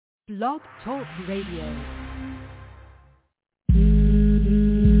Blog Talk Radio.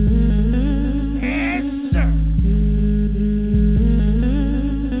 Yes, sir.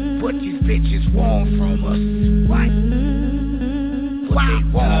 What these bitches want from us? What? What they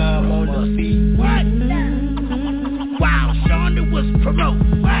want from us? What? While Shonda was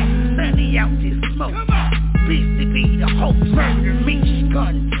promoted, what? Sunny out this smoke. Come on. Beastie be the host, murder me,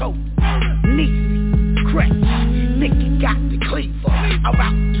 gun tote. Niecy, Crutch, Nikki got the cleaver.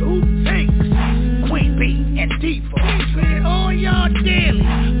 About two things, Queen Bee and Diva. Spit all y'all daily,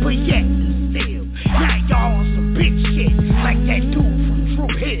 but yet and still. Now y'all on some big shit, like that dude from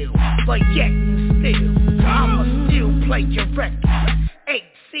Drew Hill. But yet and still, I'ma still play your record. 8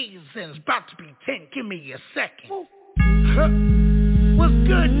 seasons, about to be 10, give me a second. Huh? What's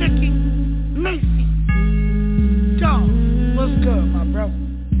good, Nikki? Macy? Dog, what's good, my bro?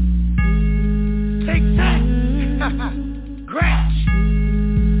 Take that. Gratch.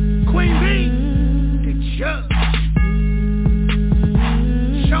 Queen Bee. The Judge.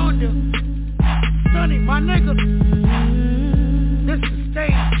 Shonda. Sonny, my nigga. This is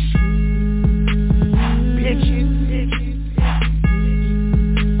stage. Bitches.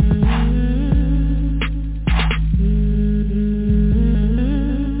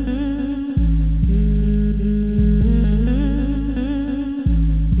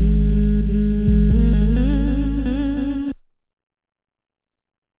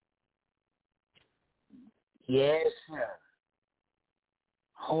 Yes, sir.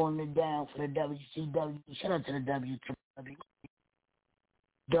 Holding it down for the WCW. Shout out to the WCW.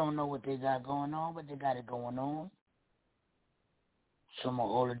 Don't know what they got going on, but they got it going on. So I'm going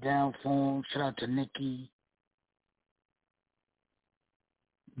to hold it down for them. Shout out to Nikki.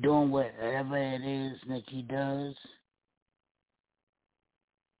 Doing whatever it is Nikki does.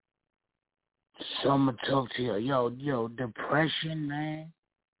 So I'm going to talk to you. Yo, depression, man.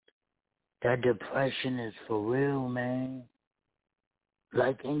 That depression is for real, man.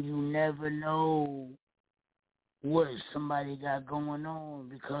 Like, and you never know what somebody got going on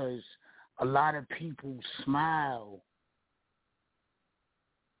because a lot of people smile.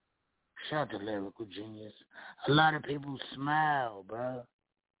 Shout out to Lyrical Genius. A lot of people smile, bro.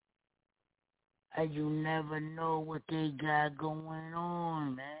 And you never know what they got going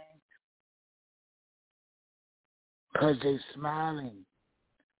on, man. Because they smiling.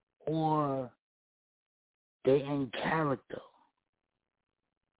 Or they in character.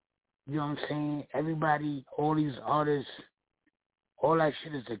 You know what I'm saying? Everybody, all these artists, all that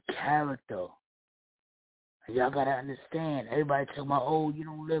shit is a character. And y'all gotta understand. Everybody talking about, oh, you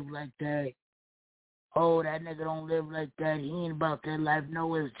don't live like that. Oh, that nigga don't live like that. He ain't about that life.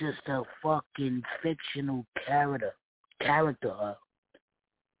 No, it's just a fucking fictional character.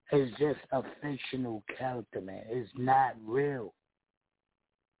 It's just a fictional character, man. It's not real.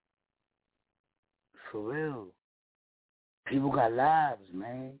 For real. People got lives,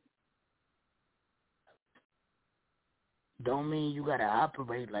 man. Don't mean you gotta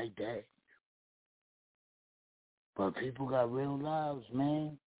operate like that. But people got real lives,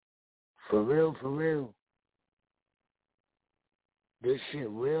 man. For real, for real. This shit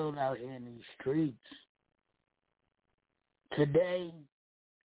real out here in these streets. Today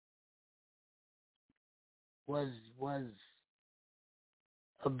was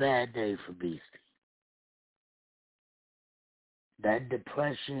a bad day for Beastie. That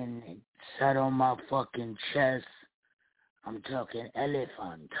depression sat on my fucking chest. I'm talking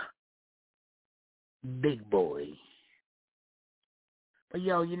elephant. Big boy. But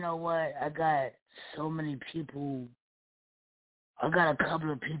yo, you know what? I got so many people. I got a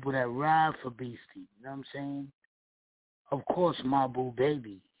couple of people that ride for Beastie. You know what I'm saying? Of course, my boo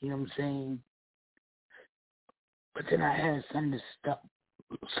baby. You know what I'm saying? But then I had something to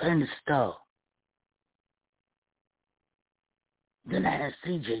start. Then I had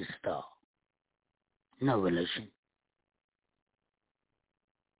CJ Star. No relation.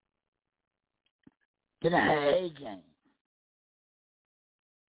 Then I had A-Gang.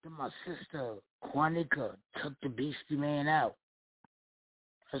 Then my sister, Quanica, took the Beastie Man out.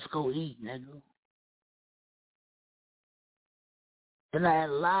 Let's go eat, nigga. Then I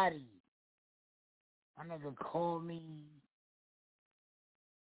had Lottie. My nigga called me.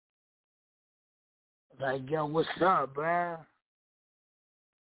 Like, yo, what's up, bruh?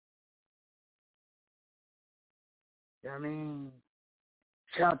 You know what I mean?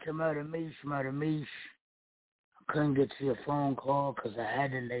 Shout out to Murder Meesh. I couldn't get to your phone call because I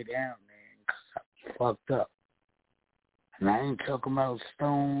had to lay down, man, because I was fucked up. And I ain't talking about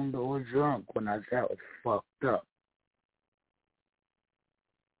stoned or drunk when I said I was fucked up.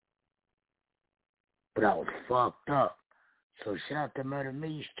 But I was fucked up. So shout out to Murder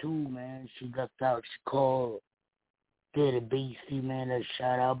Meech too, man. She left out. She called. Did a BC, man. A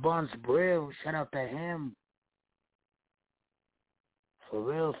shout out. Buns Brill. Shout out to him. For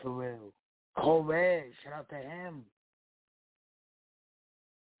real, for real. Cole Red. Shout out to him.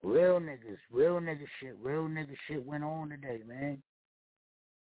 Real niggas. Real nigga shit. Real nigga shit went on today, man.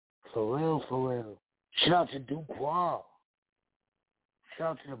 For real, for real. Shout out to Duquois. Shout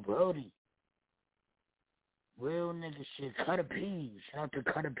out to the Brody. Real nigga shit. Cutter P. Shout out to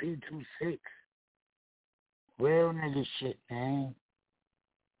Cutter P 26. Real nigga shit, man.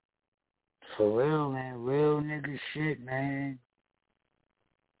 For real, man. Real nigga shit, man.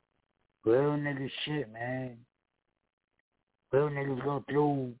 Real nigga shit, man. Real niggas go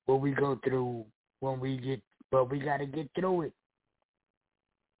through what we go through when we get, but we gotta get through it.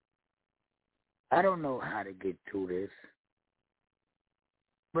 I don't know how to get through this,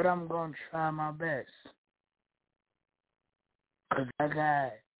 but I'm gonna try my best. 'Cause I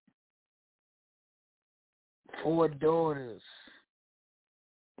got 4 daughters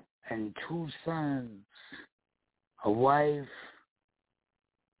and 2 sons, a wife,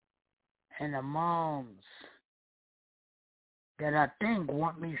 and a moms that I think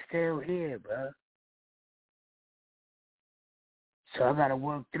want me still here, bro. So I gotta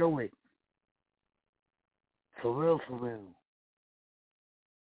work through it. For real, for real.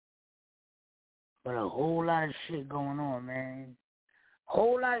 But a whole lot of shit going on, man.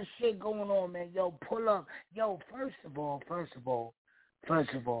 Whole lot of shit going on, man. Yo, pull up. Yo, first of all,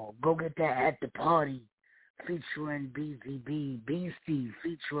 go get that At the Party featuring BZB, Beastie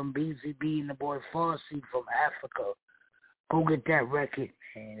featuring BZB and the boy Farsi from Africa. Go get that record,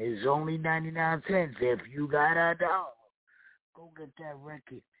 man. It's only 99 cents if you got a dollar. Go get that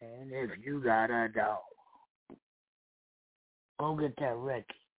record, man, if you got a dollar. Go get that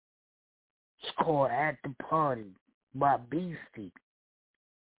record. It's called At the Party by Beastie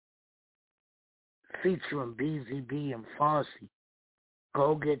featuring BZB and Farsi.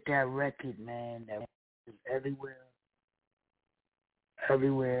 Go get that record, man. That is everywhere.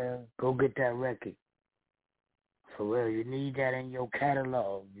 Everywhere. Go get that record. For real, you need that in your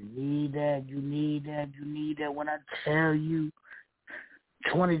catalog. You need that, you need that, you need that. When I tell you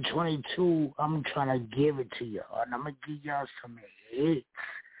 2022, I'm trying to give it to y'all. And I'm going to give y'all some hits.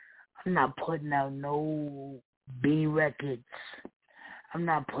 I'm not putting out no B records. I'm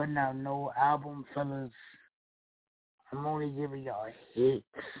not putting out no album fillers. I'm only giving y'all hits.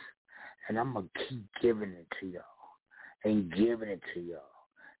 And I'm going to keep giving it to y'all. And giving it to y'all.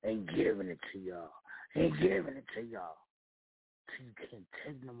 And giving it to y'all. And giving it to y'all. So you can't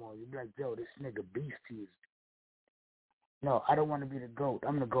take no more. You be like, yo, this nigga Beastie is... No, I don't want to be the GOAT.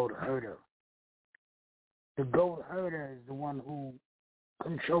 I'm the GOAT herder. The GOAT herder is the one who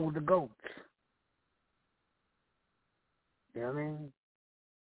controls the goats. You know what I mean?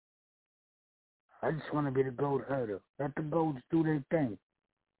 I just want to be the GOAT herder. Let the goats do their thing.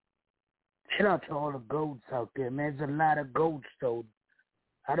 Shout out to all the goats out there, man. There's a lot of goats, though.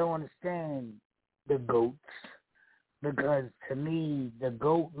 I don't understand the goats because, to me, the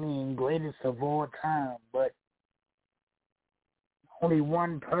GOAT means greatest of all time, but only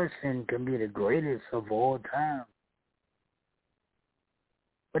one person can be the greatest of all time.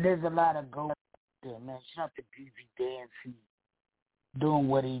 But there's a lot of goats out there, man. Shout out to BZ Dancy doing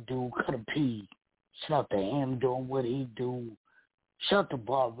what he do. Cutter P. Shout out to him doing what he do. Shout out to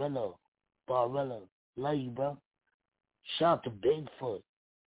Barilla. Love you, bro. Shout out to Bigfoot.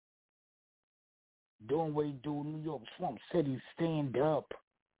 Doing what he do. New York, Swamp City, stand up.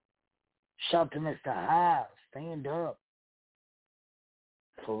 Shout out to Mr. High. Stand up.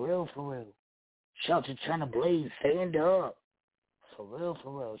 For real, for real. Shout out to China Blaze. Stand up. For real,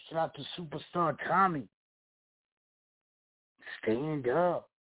 for real. Shout out to Superstar Tommy. Stand up.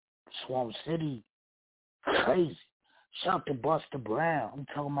 Swamp City. Crazy. Shout out to Buster Brown. I'm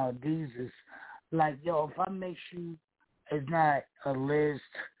talking about these is like, yo, if I make you, it's not a list.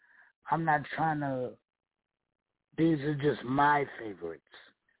 I'm not trying to, these are just my favorites.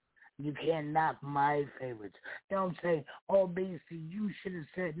 You can't knock my favorites. Don't say, oh, BC, you should have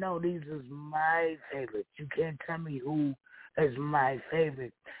said, no, these is my favorites. You can't tell me who is my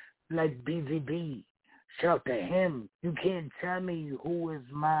favorite. Like BZB. Shout out to him. You can't tell me who is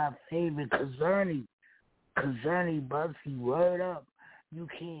my favorite. Kazerny, Bussy, word up. You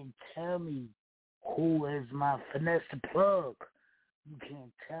can't tell me who is my Finesse the Plug. You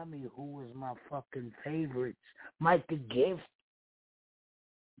can't tell me who is my fucking favorites. Mike the Gift.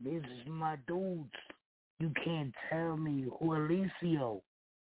 These is my dudes. You can't tell me who Alicio.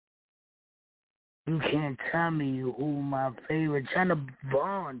 You can't tell me who my favorite. China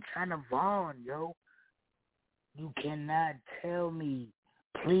Vaughn, yo. You cannot tell me,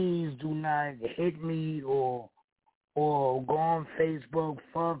 please do not hit me or go on Facebook,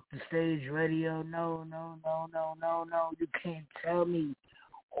 fuck the stage radio. No, no, no, no, no, no. You can't tell me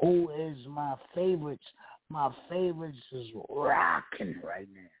who is my favorites. My favorites is rocking right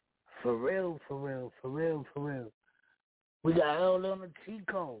now. For real, for real, for real, for real. We got L on the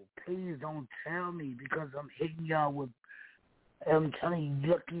Tico. Please don't tell me because I'm hitting y'all with, I'm telling you,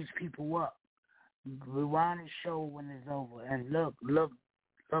 look these people up. Rewind the show when it's over and look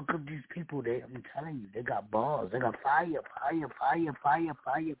at these people. I'm telling you, they got balls. They got fire, fire, fire, fire,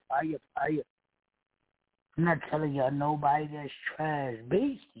 fire, fire, fire. I'm not telling y'all nobody that's trash.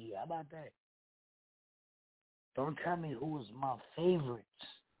 Beastie, how about that? Don't tell me who is my favorites.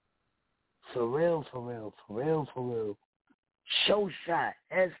 For real, for real, for real, for real. Show Shot,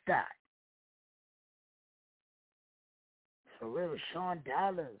 S. Dot. For real, Sean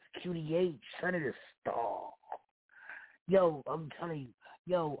Dollars, QDH, Son of the Star. Yo, I'm telling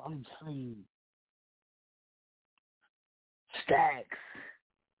you. Stacks.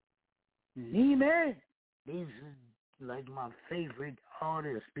 Neiman. These are like my favorite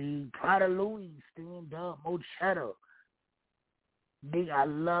artists. Prada Louis, Stand Up, Mochetta. I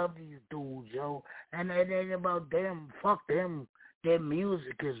love these dudes, yo. And it ain't about them. Fuck them. Their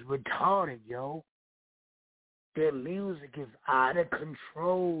music is retarded, yo. Their music is out of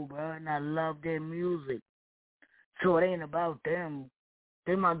control, bro. And I love their music. So it ain't about them.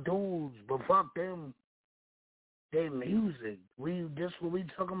 They're my dudes, but fuck them. Their music. This what we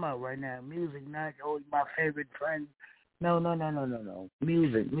talking about right now. Music, not my favorite friend. No.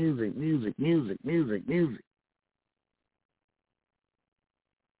 Music, music, music, music, music, music.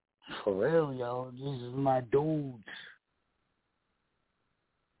 For real, yo. This is my dudes.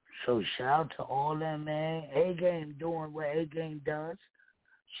 So shout out to all them, man. A-Game doing what A-Game does.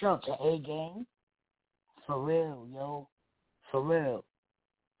 Shout out to A-Game. For real, yo. For real.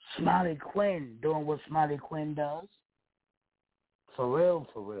 Smiley Quinn doing what Smiley Quinn does. For real,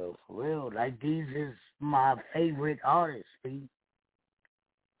 for real, for real. Like, these is my favorite artists, see?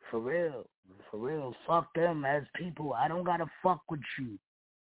 For real, for real. Fuck them as people. I don't gotta fuck with you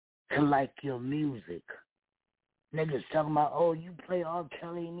to like your music. Niggas talking about, oh, you play R.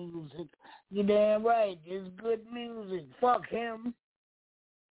 Kelly music. You damn right, it's good music. Fuck him.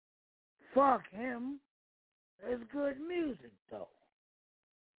 Fuck him. It's good music, though.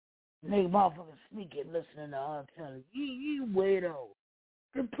 Nigga motherfucker sneaking listening to R. Kelly. You weirdo.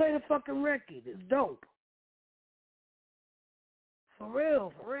 Just play the fucking record. It's dope. For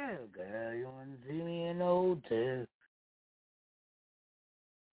real, girl. You want to see me in the hotel?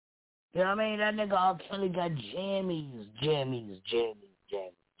 You know what I mean? That nigga R. Kelly got jammies.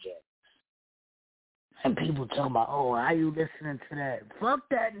 And people talking about, oh, how you listening to that? Fuck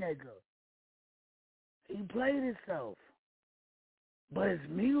that nigga. He played himself. But his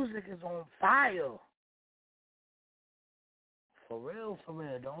music is on fire. For real.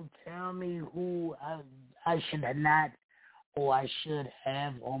 Don't tell me who I should have not or I should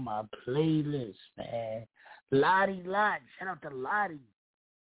have on my playlist, man. Lottie Lot. Shout out to Lottie.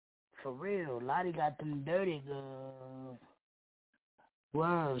 For real. Lottie got them dirty girls.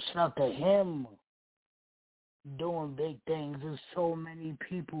 Well, shout out to him. Doing big things. There's so many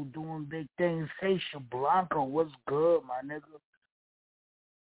people doing big things. Sasha Blanco, what's good, my nigga?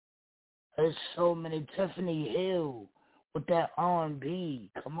 There's so many. Tiffany Hill with that R&B.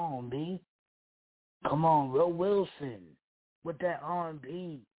 Come on, B. Come on, Will Wilson with that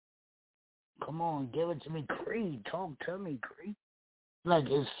R&B. Come on, give it to me. Creed, talk to me, Creed. Like,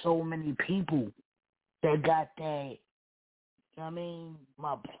 there's so many people that got that. You know what I mean?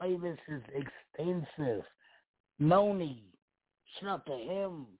 My playlist is extensive. Noni, shout out to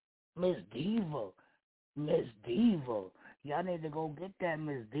him. Miss Diva. Y'all need to go get that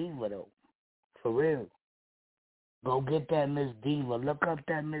Miss Diva, though. For real. Go get that Miss Diva. Look up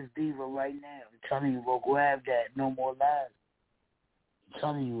that Miss Diva right now. I'm telling you, go grab that. No more lies. I'm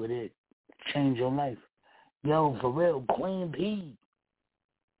telling you, it change your life. Yo, for real, Queen P.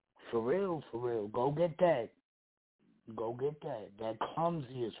 For real. Go get that. That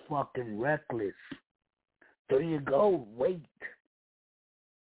Clumsy is fucking reckless. There you go. Wait.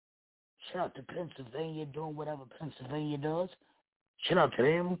 Shout out to Pennsylvania doing whatever Pennsylvania does. Shout out to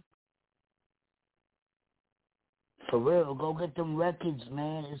them. For real, go get them records,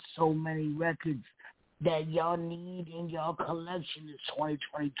 man. There's so many records that y'all need in y'all collection in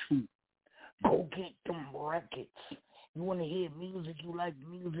 2022. Go get them records. You want to hear music, you like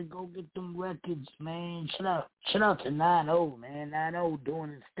music, go get them records, man. Shout out to 9-0, man. 9-0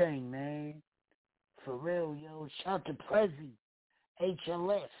 doing his thing, man. For real, yo. Shout out to Prezi.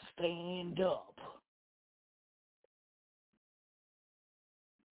 HLS, stand up.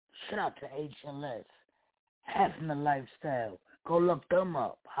 shout out to HLS, Having the Lifestyle. Go look them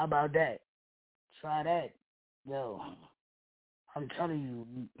up. How about that? Try that. Yo, I'm telling you,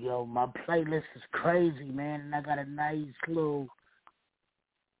 yo, my playlist is crazy, man, and I got a nice little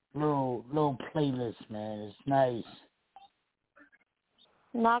playlist, man. It's nice.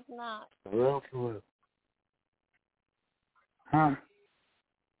 Knock, knock. For real. Huh?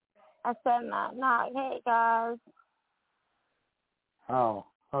 I said knock, knock. Hey, guys. Oh,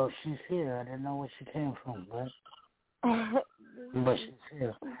 she's here. I didn't know where she came from, but she's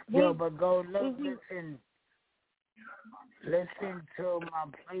here. Yo, but go listen to my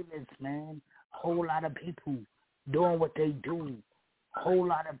playlist, man. Whole lot of people doing what they do. Whole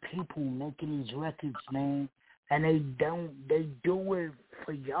lot of people making these records, man. And they do it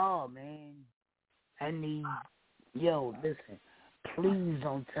for y'all, man. And listen, please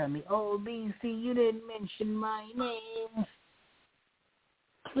don't tell me, oh, BC, you didn't mention my name.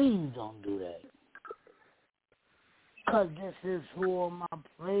 Please don't do that. Because this is who on my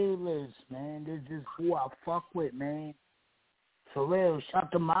playlist, man. This is who I fuck with, man. For real,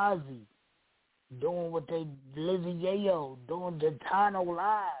 shout to Mozzie. Doing what Lizzie Yayo, doing the Tano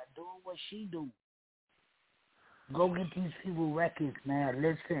Live, doing what she do. Go get these people records, man.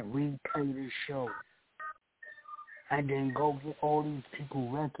 Listen, replay this show. And then go get all these people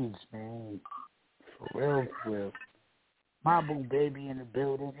records, man. For real. My boo baby in the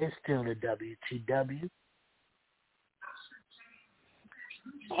building. It's still the WTW.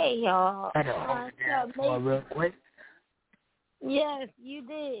 Hey, y'all. I don't hold it down for real quick. Yes, you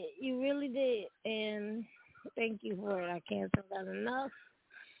did. You really did. And thank you for it. I can't say that enough.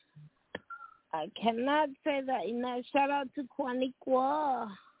 I cannot say that enough. Shout out to Quaniqua.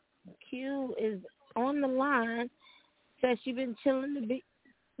 Q is on the line. Says she been chilling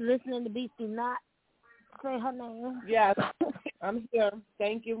listening to Beastie Not say her name. Yes, I'm here.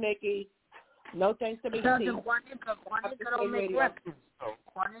 Thank you, Nikki. No thanks to Beastie. Quaniqua don't make records.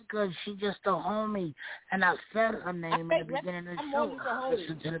 Quaniqua, she just a homie, and I said her name in the beginning of the show.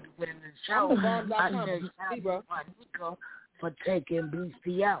 Listen to the beginning of the show. I said shout out to Quaniqua for taking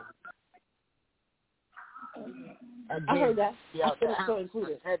Beastie out. Again, I heard that. I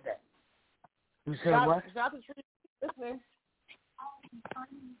said that. You said what? Shout out to Tree, listening.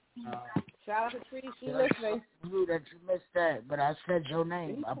 Shout out to Tree, she listening. You that you missed that, but I said your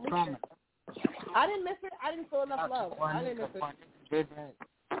name. I promise. I didn't miss it. I didn't feel enough love. I didn't miss it. Did that.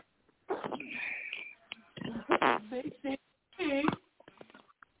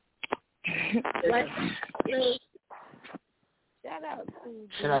 Shout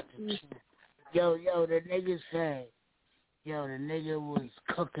out to Yo, the nigga said, the nigga was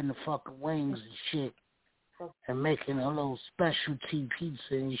cooking the fucking wings and shit and making a little specialty pizza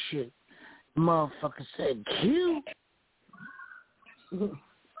and shit. Motherfucker said, cute.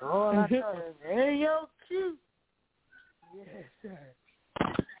 Oh, I thought, hey, yo, cute. Yes, sir.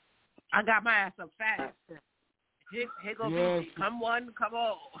 I got my ass up fast. Here go come one, come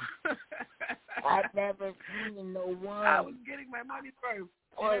all. I never seen no one. I was getting my money first.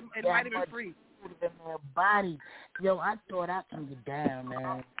 It might have been free. In their body. Yo, I thought I can get down,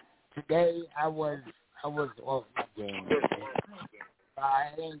 man. Today I was off my game.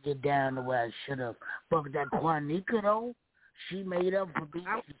 I didn't get down the way I should have. But that Quaniqua though, she made up for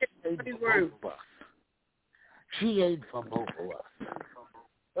being. She ate for both of us.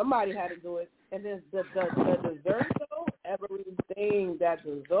 Somebody had to do it. And then the dessert though, everything that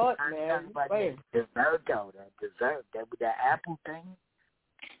dessert, man. Dessert though, that apple thing.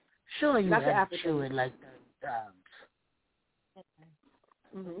 Sure, you Not had to chew it like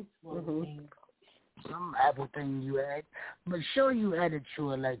 30 times. Some apple thing you had, but sure you had to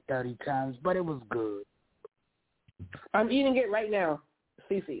chew it like 30 times, but it was good. I'm eating it right now,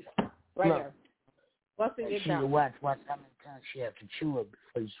 Cece's. Right now. Once it gets down. Watch how many times she have to chew it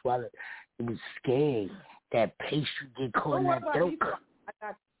before you swallow it. It was scary. That pastry get caught in that dope.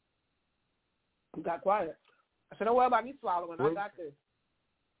 You got quiet. I said, don't worry about me swallowing. I got this.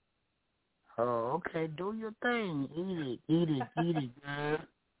 Oh, okay. Do your thing. Eat it, girl.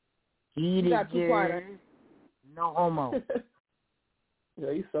 Eat it, girl. Quiet. No homo. Yo,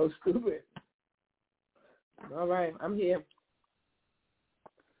 you so stupid. All right, I'm here.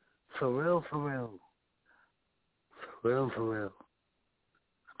 For real. Like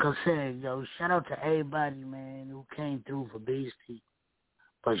I said, yo, shout out to everybody, man, who came through for Beastie.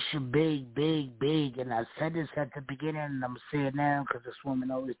 But she big, and I said this at the beginning, and I'm saying it now because this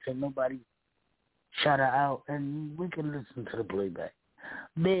woman always said nobody shout her out, and we can listen to the playback.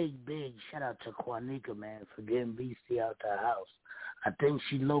 Big shout out to Quaniqua, man, for getting Beastie out the house. I think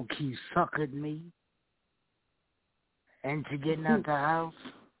she low-key suckered me into getting out the house.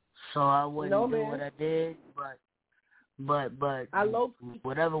 so I wouldn't No, do man. what I did, but I love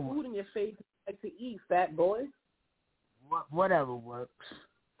whatever food in your face like to eat, fat boy. Whatever works.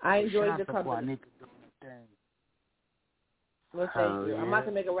 I enjoy Shout the out to company. Juanita doing the thing. Well, thank you. Yeah. I'm about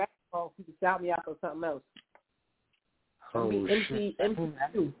to make a rap call. You can shout me out for something else. Shit.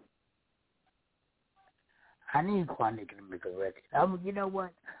 MC2. I need Juanita to make a record. You know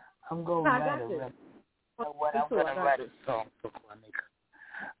what? I'm going to write a record. You know what? I'm going to write a song for Juanita.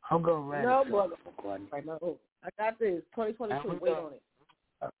 I'm going to write a song for Juanita. No, I got this. 2022. Wait on it.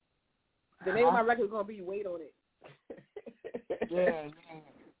 The name of my record is going to be Wait on It.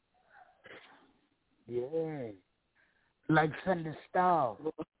 Yeah. Like Sunday Star.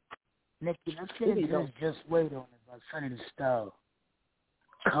 Nikki, let's get into Just Wait on It by Sunday Star.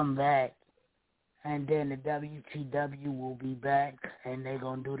 Come back. And then the WTW will be back, and they're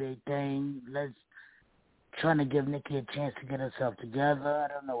going to do their thing. Trying to give Nikki a chance to get herself together. I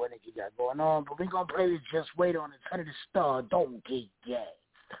don't know what Nikki got going on, but we're going to play this Just Wait on It. Sunday Star, don't get gassed.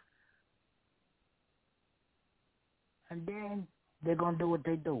 And then they're going to do what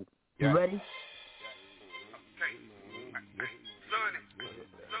they do. You ready?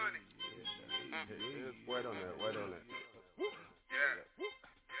 Wait on that.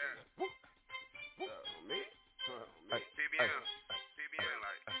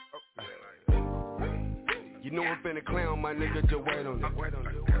 You know I'm finna clown, my nigga, just wait on it.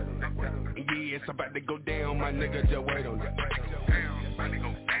 Yeah, it's about to go down, my nigga, just wait on it.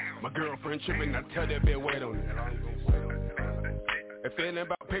 My girlfriend tripping, I tell that bitch wait on it. If it ain't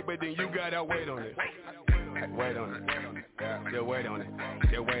about paper, then you gotta wait on it. Wait on it. Just wait on it.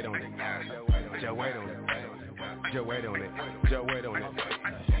 Just wait on it. Just wait on it. Just wait on it. Just wait on it.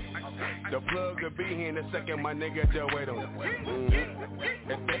 The plug will be here in a second, my nigga, just wait on it.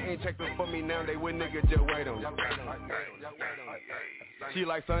 Mm-hmm. If they ain't checked for me now, they would, nigga, just wait on it. She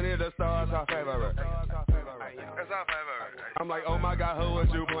like Sunny the Stars, her favorite. I'm like, oh my God, who was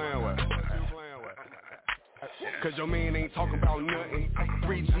you playing with? Cause your man ain't talking about nothing.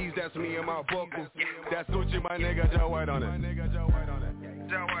 3 G's, that's me and my buckle. That's Gucci, my nigga, just wait on it.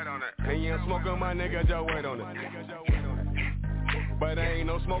 And you ain't smoking, my nigga, just wait on it. But I ain't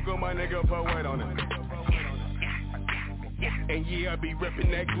no smoker, my nigga, put weight on it. And yeah, I be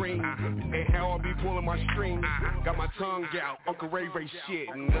reppin' that green. And how I be pulling my strings. Got my tongue out, Uncle Ray Ray shit.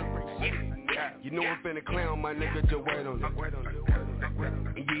 You know I'm finna clown, my nigga, just wait on it.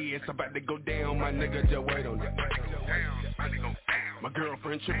 Yeah, it's about to go down, my nigga, just wait on it. My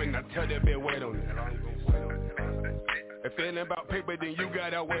girlfriend trippin', I tell that bitch wait on it. If it ain't about paper, then you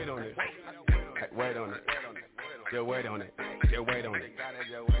gotta wait on it. Wait on it. Just wait on it. Just wait on it.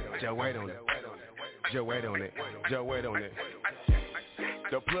 Just wait on it. Just wait on it. Just wait on it.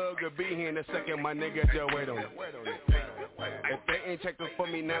 The plug will be here in a second, my nigga, just wait on it. If they ain't checking for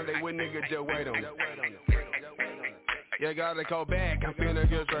me now, they would, nigga, just wait on it. You gotta call back, I'm finna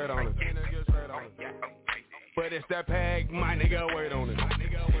get straight on it. But it's that pack, my nigga, wait on it.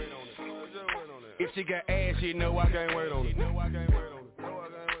 If she got ass, you know I can't wait on it.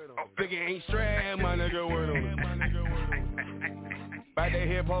 Nigga ain't strapped, my nigga, wait on it. By that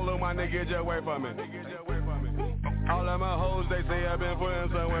hip polo, my nigga, just wait for me. All of my hoes, they say I been putting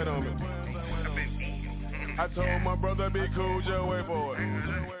some weight on me. I told my brother be cool, just wait for it.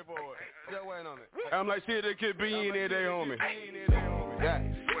 I'm like, shit, it could be in there, they on me. Yeah.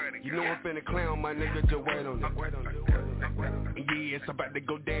 You know I'm finna clown, my nigga, just wait on it. Yeah, it's about to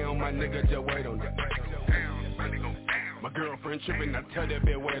go down, my nigga, just wait on it. My girlfriend tripping, I tell that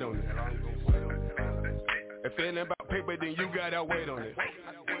bitch wait on it. If it ain't about paper, then you gotta wait on it.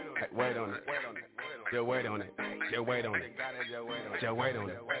 Wait on it. Just wait on it. Just wait on it. Just wait on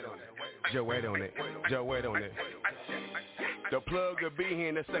it. Just wait on it. Just wait on it. The plug will be here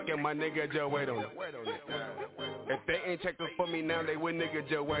in a second, my nigga, just wait on it. If they ain't checking for me now, they would, nigga,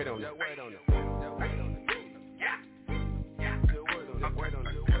 just wait on it.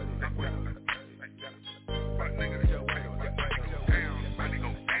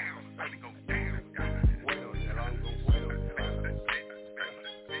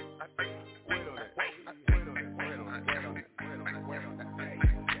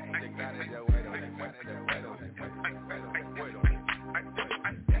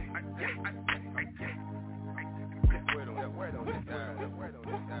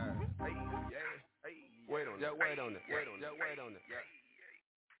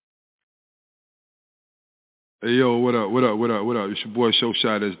 Hey yo, what up? It's your boy Show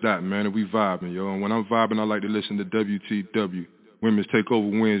Shot as Dot, man, and we vibing, yo. And when I'm vibing, I like to listen to WTW, Women's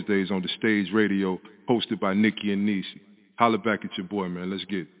Takeover Wednesdays on the Stage Radio, hosted by Nikki and Niecy. Holla back at your boy, man. Let's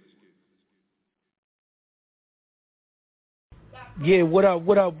get it. Yeah, what up?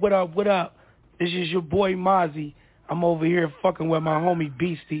 This is your boy Mozzie. I'm over here fucking with my homie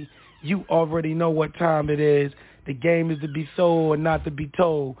Beastie. You already know what time it is. The game is to be sold and not to be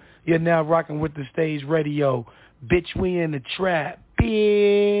told. You're now rocking with the stage radio. Bitch, we in the trap,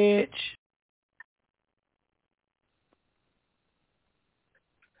 bitch.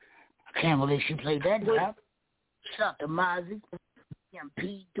 I can't believe she played that rap. Shout out to Mozzie.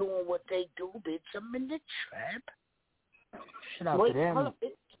 MP doing what they do, bitch. I'm in the trap. Shout out to them.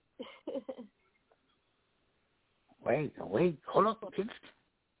 Wait, hold up, bitch.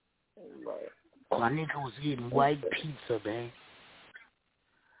 My nigga was eating white pizza, man.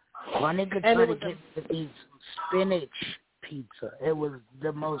 My nigga tried to get me to eat some spinach pizza. It was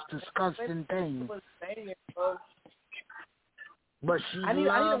the most disgusting thing. But she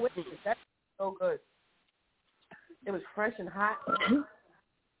loved it. That's so good. It was fresh and hot.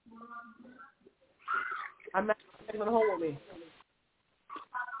 I'm not going to hold with me.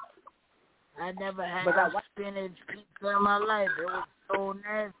 I never had spinach pizza in my life. It was so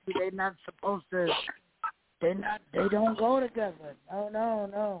nasty. They not supposed to. They don't go together.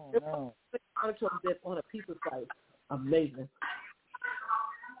 No. Artichoke dip on a pizza slice. Amazing.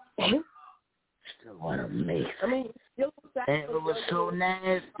 Still what amazing. I mean, it was so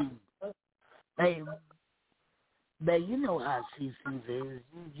nasty. Hey, man, you know how CC's is.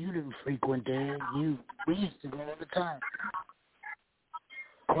 You didn't frequent there. We used to go all the time.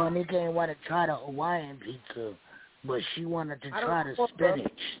 Well, nigga ain't want to try the Hawaiian pizza, but she wanted to try the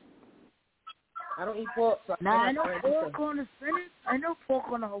spinach. I don't eat pork. So I know pork on the spinach. I know pork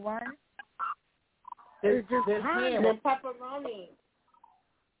on the Hawaiian. There's ham. The pepperoni.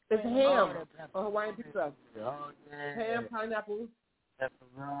 There's ham on Hawaiian pizza. Oh, yeah. Ham, pineapple.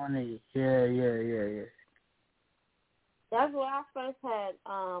 Pepperoni. Yeah. That's where I first had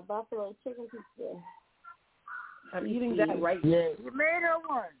buffalo chicken pizza. I'm eating that right now. Yeah, he made her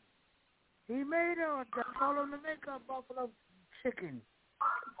one. I told him to make a buffalo chicken.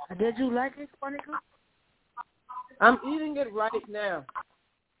 Did you like it, Monica? I'm eating it right now.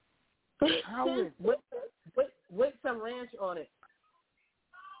 How is it? With some ranch on it.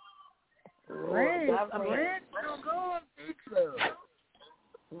 Ranch don't go on pizza.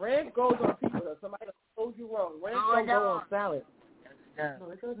 Ranch goes on pizza. Somebody told you wrong. Ranch don't go on salad.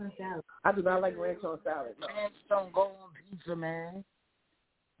 No, it goes on salad. I do not like ranch on salad. No. Ranch don't go on pizza, man.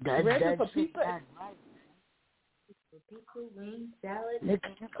 Ranch is for pizza. Right. Pizza, wings, salad. Nick,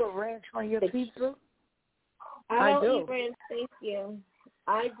 you put ranch on your pizza? I don't eat ranch, thank you.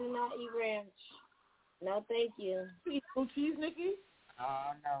 I do not eat ranch. No, thank you. You eat blue cheese, Nikki?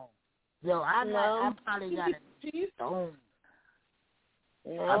 Oh, no. Yo, I probably got a cheese. Don't.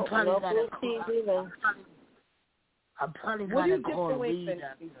 No, no blue cheese either. I'm probably going to call weed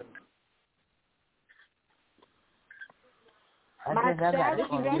after. I think I got to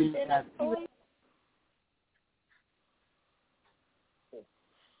call weed after.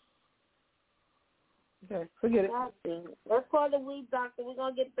 Okay, forget it. Let's call the weed doctor. We're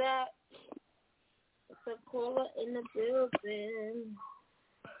going to get back. It's a caller in the building.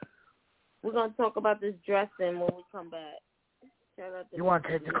 We're going to talk about this dressing when we come back. You want to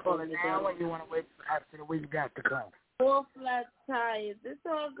take the caller now or you want to wait after the weed doctor comes? 4 flat tires. It's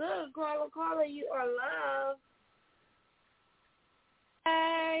all good. Caller, you are loved.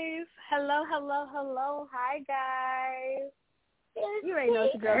 Guys. Hello. Hi, guys. You ain't know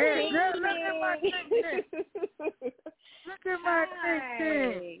it's a girl. Hey, girl, look at my thing. Look at my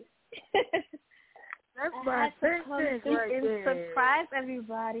thing. That's my thing right there. Surprise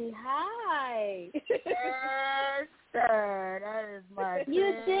everybody. Hi. Yes, sir. That is my thing. You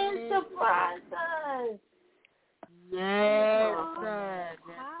did surprise us. Yes, sir.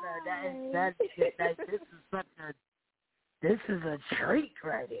 Yes, sir. This is a treat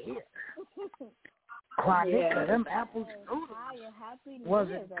right here. Quanica, them apple strudels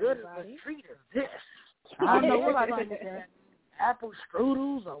wasn't good as a treat as this. I don't know what I think that apple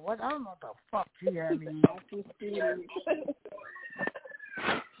strudels or what. I don't know what the fuck she had me.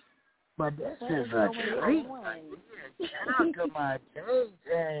 But this is a treat right here. Shout out to my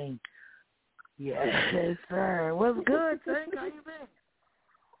Tank. Yes, sir. What's good, Tank? How you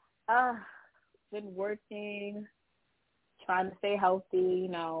been? Been working, trying to stay healthy, you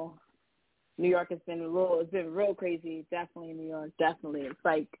know. New York has been it's been real crazy, definitely in New York, definitely. It's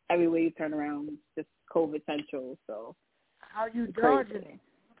like everywhere you turn around, it's just COVID central, so. How you dodging it?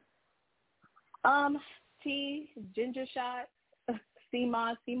 Tea, ginger shot,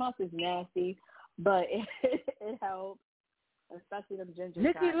 CMOS. CMOS is nasty, but it helps, especially the ginger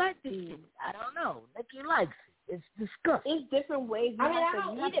Nikki shot. likes it. I don't know. Nikki likes it. It's disgusting. It's different ways. I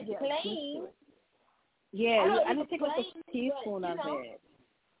don't eat it plain. Yeah, I just take like a teaspoon of it.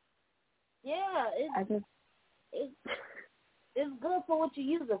 Yeah, it's good for what you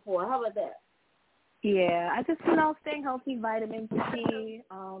use it for. How about that? Yeah, I just, staying healthy, vitamin C,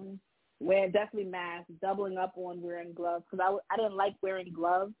 definitely masks, doubling up on wearing gloves, because I didn't like wearing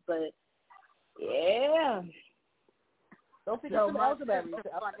gloves, but, yeah. Don't forget some elderberries.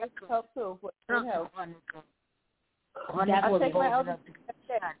 That's help too. For health. I take my elderberries.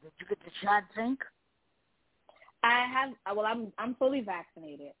 Did you get the shot, Zink? I have. Well, I'm fully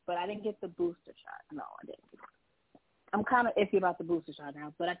vaccinated, but I didn't get the booster shot. No, I didn't. I'm kind of iffy about the booster shot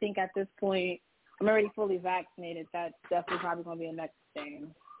now, but I think at this point I'm already fully vaccinated. That's definitely probably gonna be a next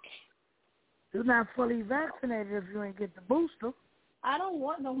thing. You're not fully vaccinated if you ain't get the booster. I don't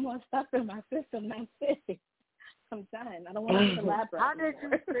want no more stuff in my system. That's it. I'm done. I don't want to get the lab right. How did you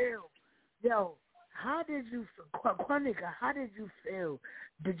feel? Yo, how did you feel? Quanica, how did you feel?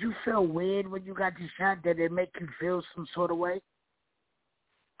 Did you feel weird when you got the shot? Did it make you feel some sort of way?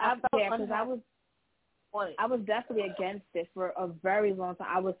 Because I was definitely against it for a very long time.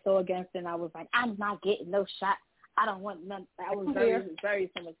 I was so against it, and I was like, I'm not getting no shot. I don't want none. I was very,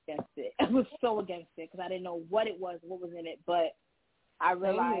 very so much against it. I was so against it because I didn't know what it was, what was in it. But I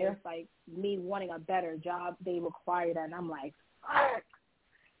realized, like, me wanting a better job, they require that. And I'm like, fuck,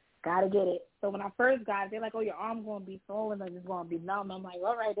 gotta get it. So when I first got it, they're like, oh, your arm's going to be swollen and it's going to be numb. I'm like,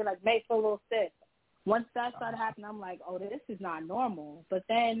 all right. They're like, make a little stiff. Once that started happening, I'm like, oh, this is not normal. But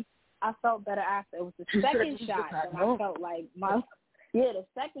then I felt better after. It was the second shot that I felt like the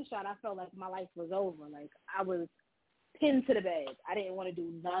second shot, I felt like my life was over. Like, I was pinned to the bed. I didn't want to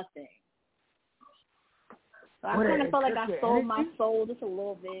do nothing. So I kind of felt like I sold my soul just a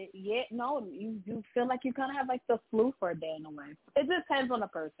little bit. Yeah, no, you feel like you kind of have like the flu for a day in a way. It depends on the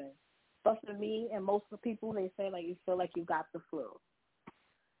person. But for me and most of the people, they say like you feel like you got the flu.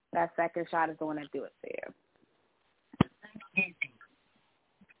 That second shot is the one that do it for you.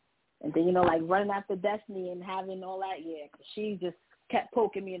 And then, like running after Destiny and having all that, yeah, 'cause she just kept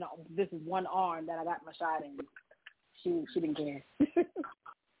poking me in this is one arm that I got my shot in. She didn't care.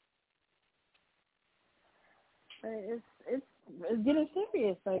 It's getting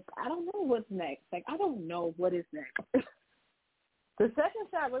serious. Like, I don't know what's next. Like, I don't know what is next. The second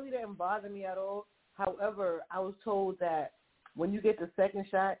shot really didn't bother me at all. However, I was told that when you get the second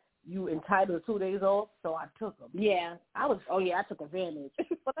shot, you entitled to 2 days off, so I took them. Yeah, I took advantage.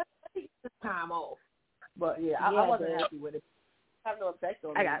 But I took this time off. But, I wasn't happy with it. It had no effect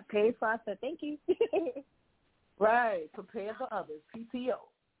on me. I got paid for it, so thank you. Right, prepare for others, PTO.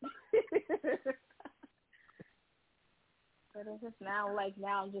 But it's just now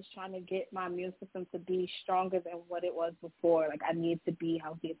I'm just trying to get my immune system to be stronger than what it was before. Like, I need to be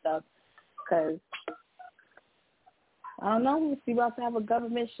healthy and stuff because, I don't know, we're about to have a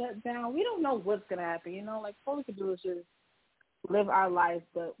government shutdown. We don't know what's going to happen, Like, all we can do is just live our life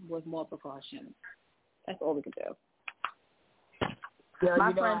but with more precaution. That's all we can do. Yeah,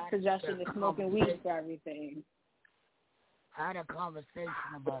 my friend's suggestion is smoking weed for everything. I had a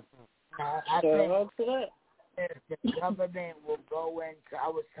conversation about that. I think the government will go into, I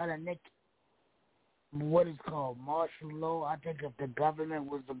was telling Nick, what is called martial law. I think if the government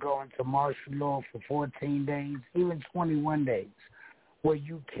was to go into martial law for 14 days, even 21 days, where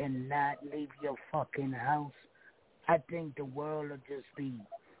you cannot leave your fucking house, I think the world will just be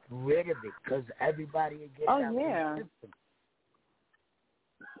rid of it because everybody will get out of the system.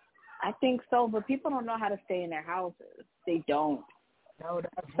 I think so, but people don't know how to stay in their houses. They don't. No,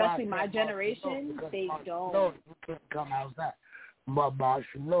 that's especially my generation, they don't. You can't come outside. But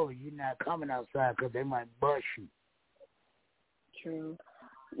martial law, you're not coming outside because they might bust you. True.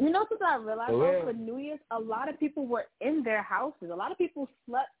 Something I realized for New Year's, a lot of people were in their houses. A lot of people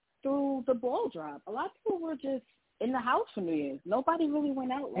slept through the ball drop. A lot of people were just in the house for New Year's. Nobody really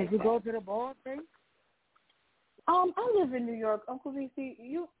went out like that. Did you go to the ball thing? I live in New York. Uncle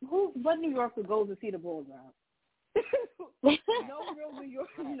VC, what New Yorker goes to see the ball drop? No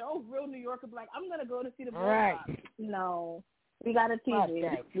real New Yorker be like, I'm gonna go to see the ball drop. No, we got a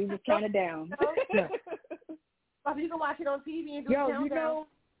TV. We just turn it down. So you can watch it on TV and do countdown.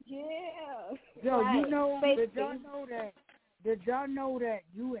 Yeah. Yo, right. Did y'all know that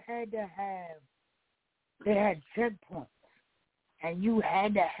you had to have? They had checkpoints, and you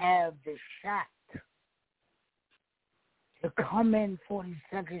had to have the shot to come in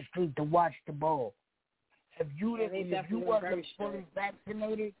 42nd Street to watch the ball. If you wasn't fully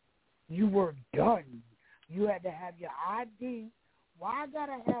vaccinated, you were done. You had to have your ID. Why I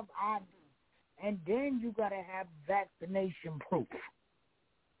gotta have ID? And then you gotta have vaccination proof.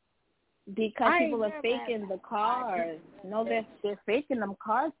 Because people are faking the cards. No, they're faking them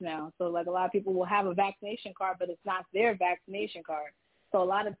cards now. So, like, a lot of people will have a vaccination card, but it's not their vaccination card. So a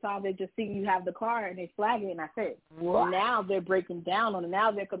lot of times they just see you have the card and they flag it, and that's it. What? Now they're breaking down on it.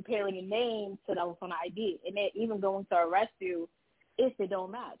 Now they're comparing a name to that was on the ID. And they're even going to arrest you if they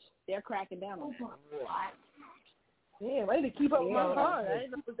don't match. They're cracking down on it. What? Damn, I need to keep up with my card. I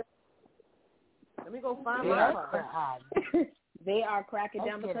didn't know that. Let me go find my card. They are cracking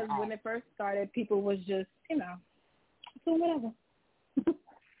down because when it first started, people was just, so whatever.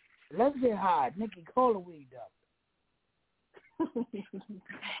 Let's get high. Nikki, call the weed up.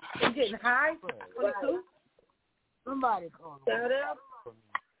 You getting high? Somebody call the weed up.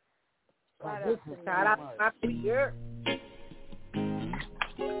 Shout out to my year.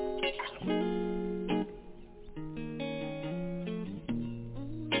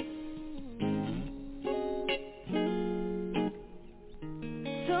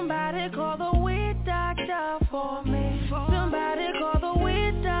 Somebody call the weed doctor for me. Somebody call the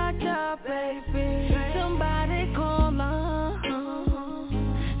weed doctor, baby. Somebody call her.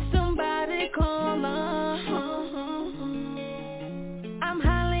 Somebody call her. I'm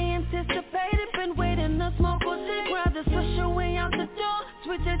highly anticipated, been waiting to smoke or take. Grab the special way out the door.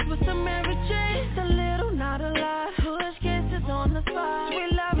 Switch it with some Mary Jane. A little, not a lot. Push kisses on the spot.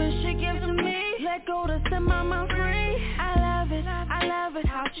 Sweet loving she gives to me. Let go to set my mind free. I love it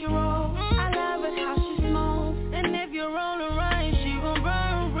how she roll. I love it how she smokes. And if you're on the right, she gon'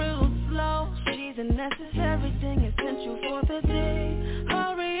 burn real slow. She's a necessary thing, essential for the day.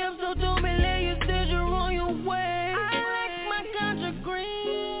 Hurry up, so don't be late, you said you're on your way. I like my ganja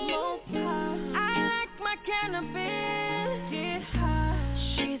green. I like my cannabis. Get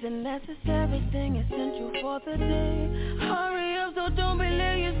high. She's a necessary thing, essential for the day. Hurry up, so don't be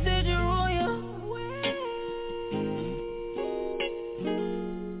late, you said you're on your way.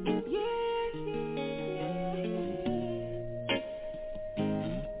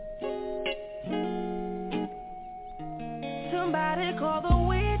 Somebody call the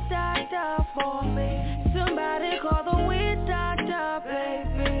weed doctor for me. Somebody call the weed doctor,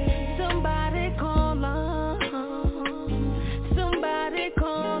 baby. Somebody call her. Somebody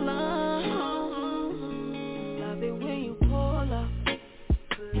call her. Love it when you pull up.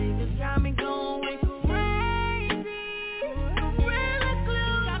 Believe it's got me going crazy. Gorilla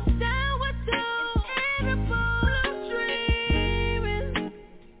glue. Got down with you. In a bowl of dreaming.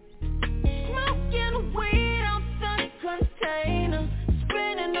 Smoking weed out the container,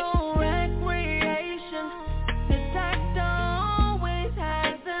 spinning on recreation. This actor always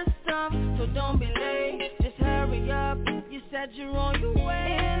has the stuff, so don't be late, just hurry up. You said you're on your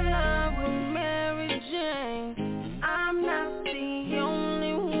way. In love with Mary Jane, I'm not the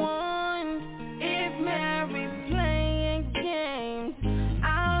only one. If Mary playing games,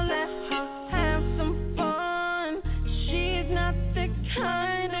 I'll let her have some fun. She's not the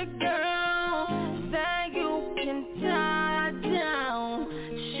kind of girl that you can tie down.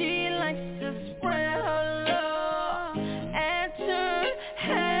 She likes to spread her love and turn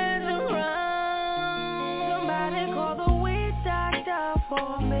heads around. Somebody call the weed doctor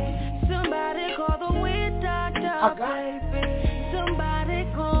for me. Somebody call the weed doctor, baby. Somebody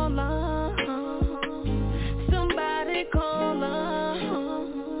call her. Somebody call her.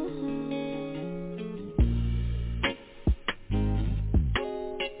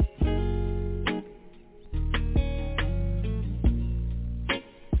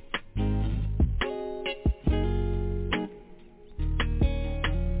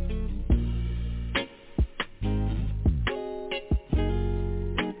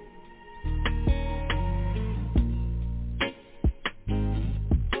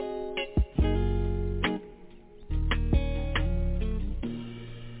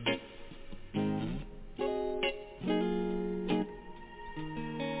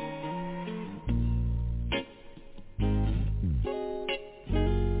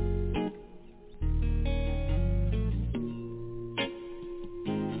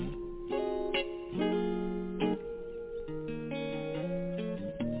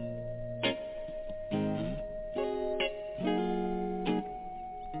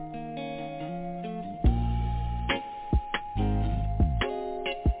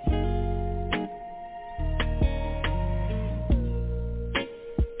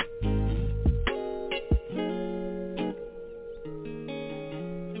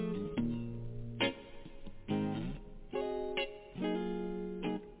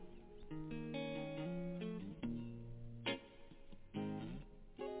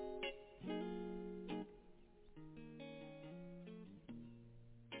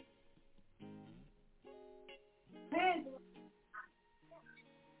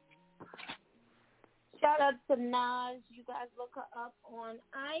 out to Naj. You guys look her up on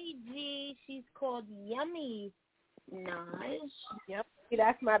IG. She's called Yummy Naj. Yep,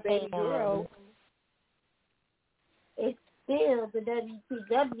 that's my baby girl. It's still the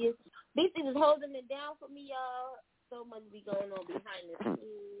WTW. BC was holding it down for me, y'all. So much be going on behind the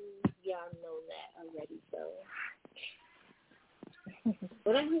scenes. Y'all know that already, so.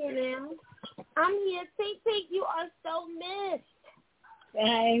 But I'm here now. I'm here. Take, you are so missed.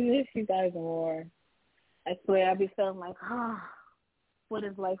 I miss you guys more. I swear, I be feeling like, what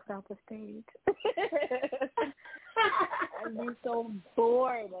is life without the stage? I'd be so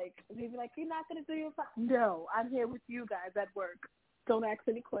bored. Like, they'd be like, you're not going to do your No, I'm here with you guys at work. Don't ask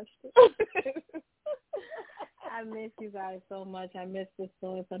any questions. I miss you guys so much. I miss the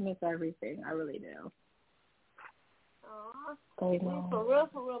source. I miss everything. I really do. We for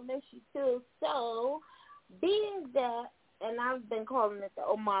real miss you too. So, being that, and I've been calling it the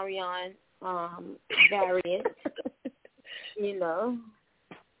Omarion variant, you know,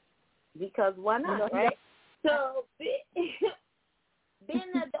 because why not, right? So,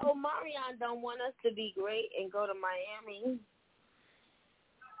 being that the Omarion don't want us to be great and go to Miami,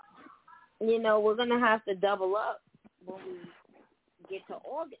 you know, we're going to have to double up when we get to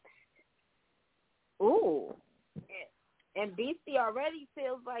August. Ooh. And BC already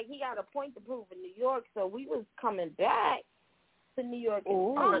feels like he got a point to prove in New York, so we was coming back to New York in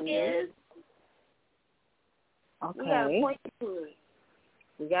August. Okay.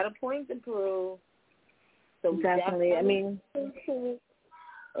 We got a point to prove. So definitely. I mean, yes,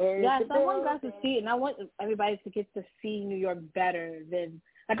 I want you guys to see it, and I want everybody to get to see New York better than.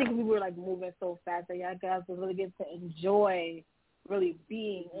 I think we were like moving so fast that y'all guys will really get to enjoy really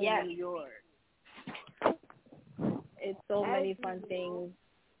being in New York. It's so many fun things.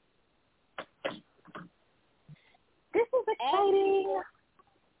 This is exciting.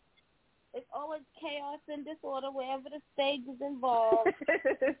 It's always chaos and disorder wherever the stage is involved.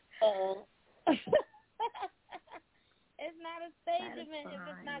 It's not a stage event if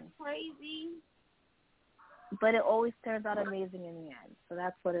it's not crazy. But it always turns out amazing in the end. So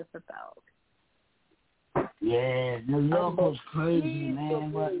that's what it's about. Yeah, New York was crazy,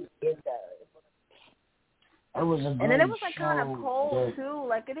 man. But it was a great and then it was like show. kind of cold too.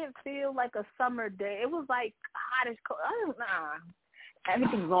 Like it didn't feel like a summer day. It was like hot as cold.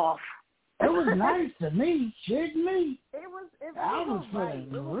 Everything's off. It was nice to me. Shit me. It was right.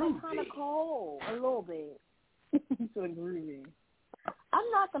 It was like kind of cold a little bit. So groovy. I'm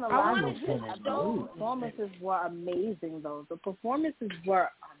not gonna lie. The performances were amazing, though. The performances were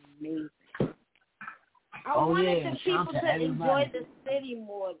amazing. I wanted the people to enjoy the city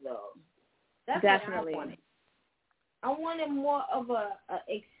more, though. That's definitely. What I wanted. I wanted more of a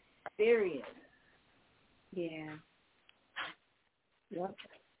experience. Yeah. Yep.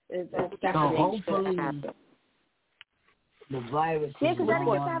 So hopefully the virus. Yeah, because I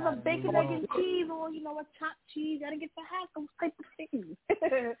didn't get to have a bacon, egg, and cheese, or a chopped cheese. I didn't get to have those type of things.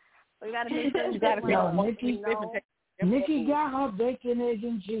 So you gotta make sure you gotta Nikki got her bacon, egg,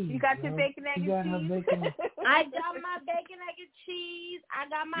 and cheese. You got your bacon, egg, and cheese? I got my bacon, egg, and cheese. I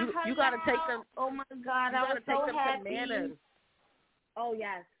got my You gotta take them. Oh my God, I was so happy. Manners. Oh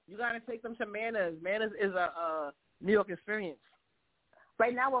yes. You gotta take them to Manners. Manners is a New York experience.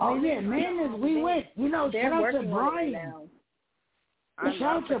 Right now, Manners, we went. They're working to on Brian. it now.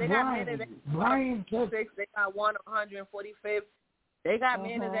 Shout out to Brian. Brian took. They got one 145th. They got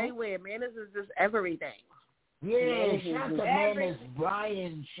Manners everywhere. Manners is just everything. Yeah, shout out to Manners.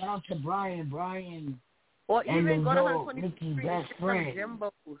 Brian. Shout out to Brian. Brian. Or even go to 125th. Nikki's best friend.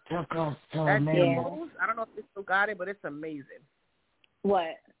 Jimbo's. Took us to Jimbo's. I don't know if they still got it, but it's amazing.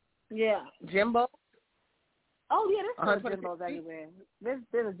 What? Yeah. Jimbo. Oh, yeah, there's still Jimbos everywhere. There's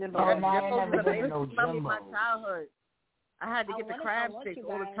a Jimbo. Oh, no, Jimbos I never been no Jimbo. My Jimbo. childhood. I had to get the crab sticks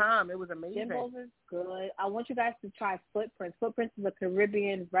all the time. It was amazing. Jimbos is good. I want you guys to try Footprints. Footprints is a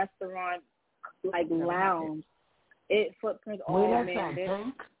Caribbean restaurant, like lounge. Footprints,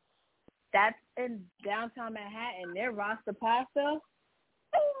 man. That's in downtown Manhattan. Their Rasta pasta.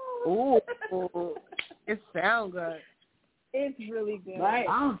 Ooh, it sounds good. It's really good. Right.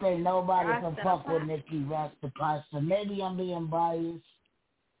 I don't think nobody can fuck with Nikki Rasta pasta. Maybe I'm being biased,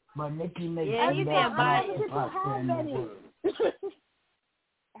 but Nikki makes the best Rasta pasta in the world.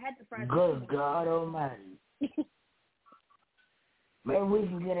 I had to fry. Good God Almighty. Maybe we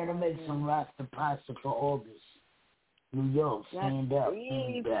can get her to make some Rasta pasta for August. New York, stand up.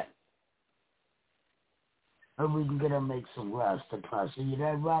 Maybe we can get her to make some Rasta pasta.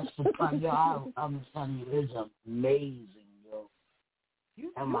 That Rasta pasta, yo, I'm telling you, it's amazing.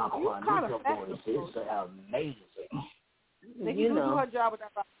 And my Juanita voice is amazing. You do her job with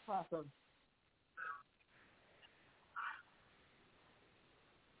that pasta.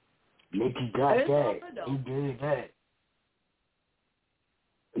 Nicky got that. He did that.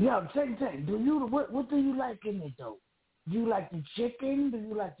 Yo, Ting, what do you like in it though? Do you like the chicken? Do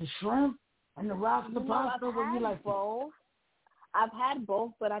you like the shrimp and the Rasta pasta? I've had you like both. I've had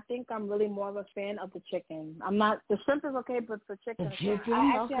both, but I think I'm really more of a fan of the chicken. I'm not. The shrimp is okay, but the chicken. The chicken,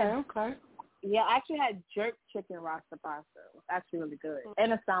 okay. Yeah, I actually had jerk chicken Rasta pasta. It was actually really good,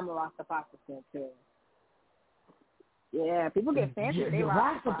 and a salmon Rasta pasta too. Yeah, people get fancy. The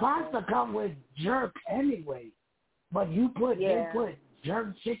Rasta pasta come with jerk anyway, but they put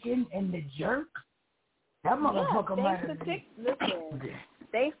jerk chicken in the jerk. That motherfucker might have been. Listen,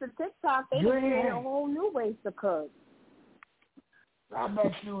 thanks to TikTok, they created a whole new ways to cook. I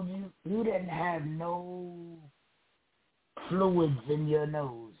bet you didn't have no fluids in your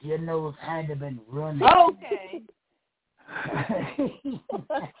nose. Your nose had to have been running. Okay.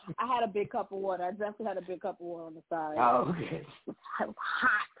 I had a big cup of water. I definitely had a big cup of water on the side. Okay. I was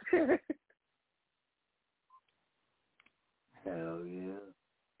hot. Hell yeah.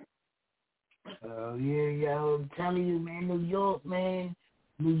 Oh yeah, yo, I'm telling you, man,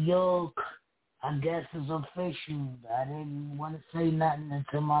 New York, I guess is official. I didn't want to say nothing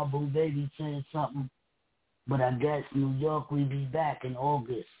until my boo baby said something, but I guess New York will be back in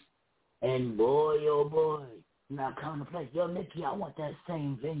August, and boy, oh boy, not coming to play. Yo, Nikki, I want that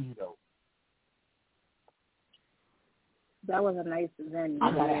same venue though. That was a nice venue.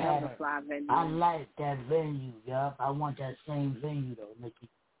 I gotta have a fly venue. I like that venue, yup. I want that same venue though, Nikki.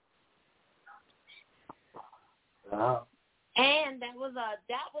 And that was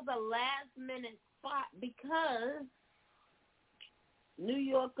a last minute spot because New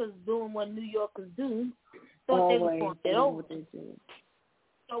Yorkers doing what New Yorkers do. Thought they were going to get over.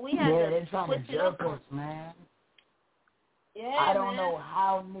 So we had to switch it up, man. Yeah, I don't know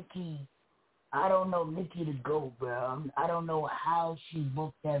how Nikki to go, bro. I don't know how she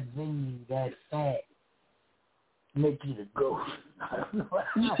booked that venue that fast. Nikki to go. I don't know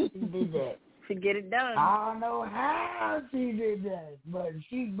how she did that. To get it done. I don't know how she did that, but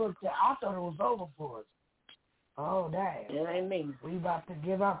she booked it. I thought it was over for us. Oh, damn. It ain't me. We about to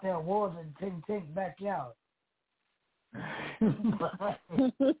give out the awards in Ting backyard. I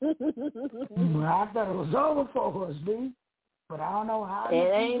thought it was over for us, B. But I don't know how she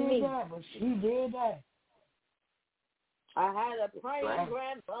did that, but she did that. I had a praying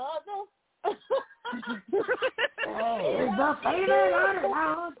grandmother. Hey, it's the feeling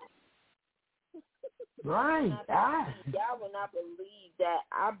on it. Right. Y'all will not believe that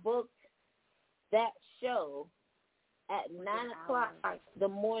I booked that show at 9:00 the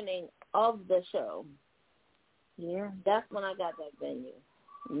morning of the show. Yeah, that's when I got that venue.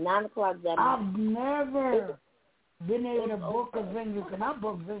 9:00 that morning. I've never been able to book a venue, and I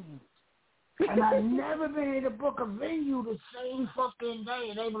book venues. And I've never been able to book a venue the same fucking day.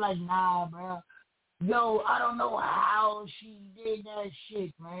 And they were like, nah, bro. Yo, I don't know how she did that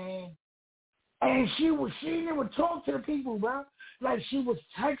shit, man. And she didn't even talk to the people, bro. Like she was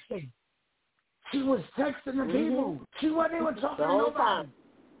texting. She was texting the people. She wasn't even talking to nobody.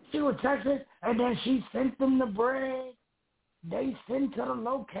 She was texting, and then she sent them the bread. They sent to the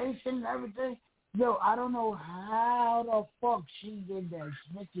location and everything. Yo, I don't know how the fuck she did that.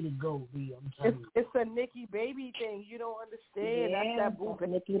 Nikki to go, B. I'm telling you. It's a Nikki baby thing. You don't understand. Yeah, that's that boo.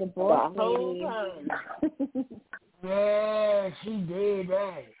 Nikki the boss lady. Yeah, she did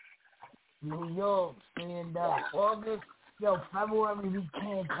that. New York, stand up. August, February, we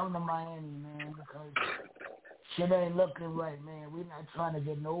can't come to Miami, man, because shit ain't looking right, man. We're not trying to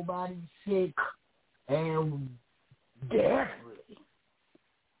get nobody sick, and definitely,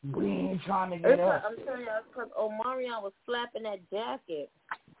 we ain't trying to get us I'm telling you, because Omarion was flapping that jacket.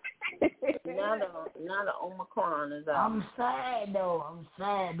 now the Omicron is out. I'm sad, though. I'm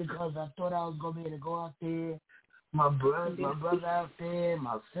sad because I thought I was going to be able to go out there. My brother out there,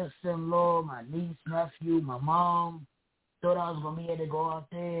 my sister-in-law, my niece, nephew, my mom. Thought I was going to be able to go out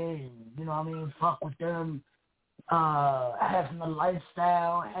there and, fuck with them. Having the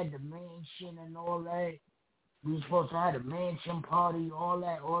lifestyle, had the mansion and all that. We were supposed to have a mansion party, all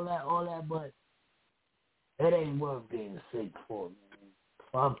that, but it ain't worth being sick for, man.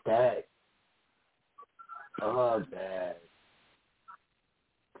 Fuck that. Fuck that.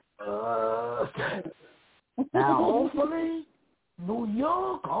 Now, hopefully, New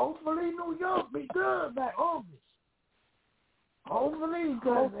York be good by August. Hopefully,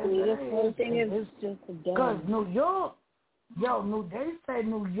 because this whole thing is just a done. Because New York, they say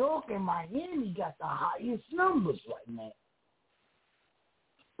New York and Miami got the highest numbers right now.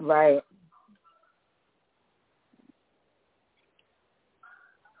 Right.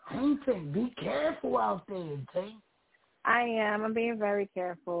 Tank, be careful out there, Tank. I am. I'm being very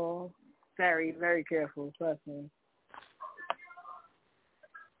careful. very, very careful. Trust me.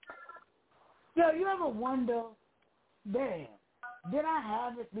 Yo, you ever wonder, damn, did I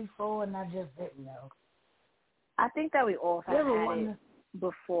have it before and I just didn't know? I think that we all have had it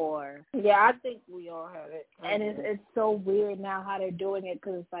before. Yeah, I think we all have it. And it's so weird now how they're doing it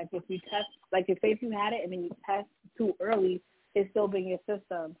because it's like if you test, like if you had it and then you test too early, it's still being in your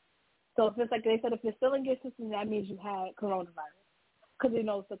system. So if it's like they said, if it's still in your system, that means you had coronavirus. Because, you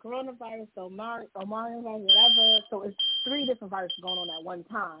know, it's the coronavirus, the Omarion virus, whatever. So it's 3 different viruses going on at one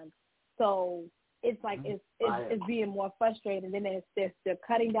time. So it's like it's being more frustrating. And then they're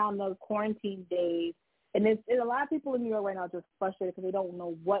cutting down those quarantine days. And there's a lot of people in New York right now just frustrated because they don't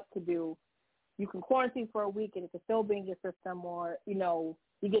know what to do. You can quarantine for a week and it can still be in your system, or, you know,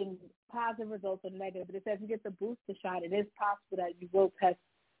 you're getting positive results or negative. But it says you get the booster shot, it is possible that you will test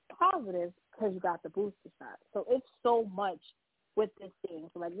positive because you got the booster shot. So it's so much with this thing.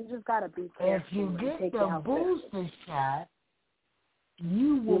 So, like, you just got to be careful. If you get the booster shot,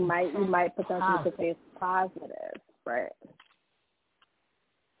 you might potentially test positive, right?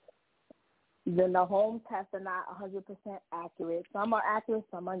 Then the home tests are not 100% accurate. Some are accurate,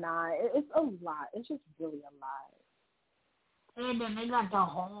 some are not. It's a lot. It's just really a lot. And then they got the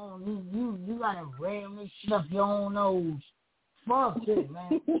home. You got to ram this shit up your own nose. Fuck it,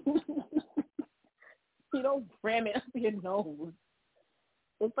 man. You don't ram it up your nose.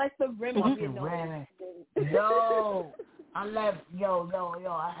 It's like the rim of your nose. Yo, I left. Yo,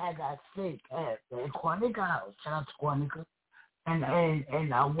 I had got sick at Quantica house. Shout out to Quantica. And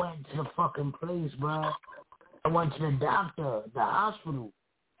I went to the fucking place, bro. I went to the doctor, the hospital,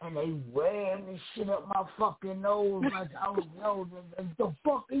 and they ran this shit up my fucking nose like I was, the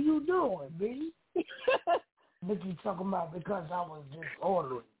fuck are you doing, B? Nikki talking about because I was just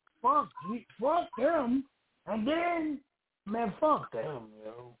ordering. Fuck them. And then, man, fuck them,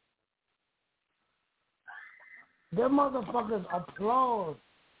 yo. Them motherfuckers applaud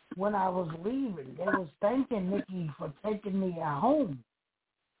when I was leaving. They was thanking Nikki for taking me at home.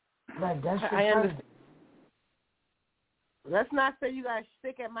 Like, that's I understand. Let's not say you guys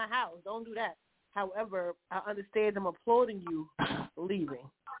sick at my house. Don't do that. However, I understand them applauding you leaving.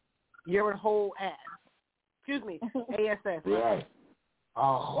 You're a whole ass. Excuse me, ASS. Yes,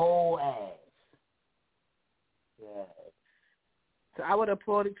 a whole ass. Yeah. So I would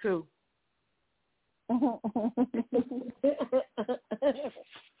applaud it too.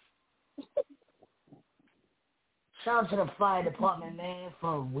 Shout out to the fire department, man,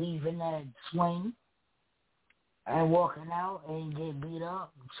 for weaving that swing and walking out and get beat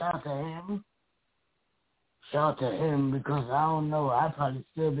up. Shout out to him. Shout out to him because I don't know. I'd probably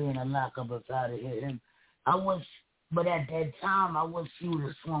still be in a lockup if I had hit him. But at that time, I wish he would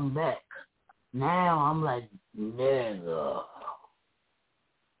have swung back. Now I'm like, nigga.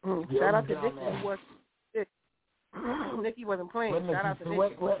 Shout out to Nikki. Nikki wasn't playing. Shout out to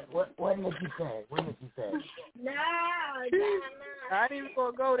Nikki. What Nikki said? What Nikki said? No. I didn't even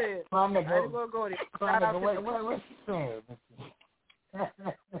going to go there. I didn't even going to go there. Shout out to Nikki. What she said?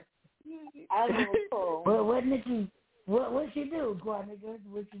 I don't know. What Nikki? What she do, Quantica?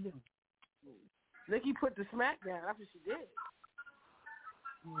 What she do? Nikki put the smack down. That's what she did.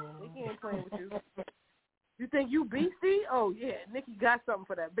 Nikki ain't playing with you. You think you beastie? Oh, yeah. Nikki got something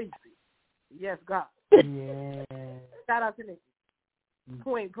for that beastie. Yes, God. Yeah. Shout out to Nikki.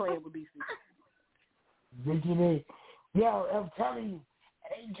 Who ain't playing with beastie? Nikki did. Yo, I'm telling you,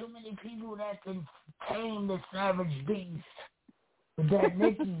 ain't too many people that can tame the savage beast with that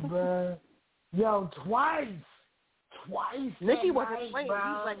Nikki, bro. Yo, twice. Nikki wasn't playing. He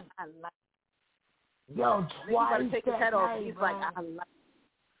was like, I like it. Yo, twice. Nikki take his head off. He's like, I like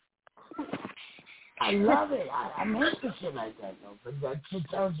it. I love it. I make the shit like that, though. But that shit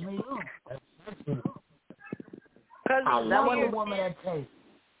turns me on. I love a woman that takes.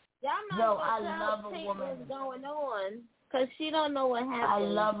 Y'all know what's going on, because she don't know what happened. I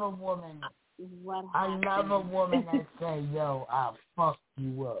love a woman. I love a woman that say, yo, I'll fuck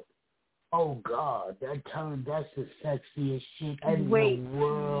you up. Oh, God, that's the sexiest shit in the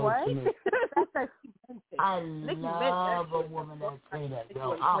world. What? To me. I love a woman that say that,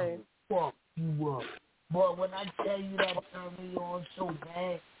 yo, I'll fuck you up. Boy, when I tell you that turned me on so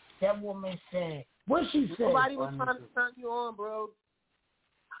bad, that woman said, what she said? Nobody was trying to turn you on, bro.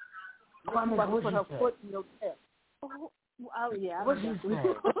 Nobody put her foot in your tail. Oh, yeah. What she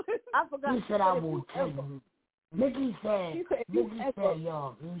said? I forgot. She said, I will take you. Nikki said,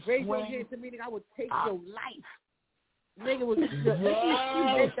 yo, raise your hand to me, nigga, I would take your life. Nigga was you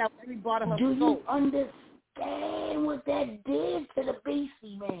that every part of her soul. Do you you understand what that did to the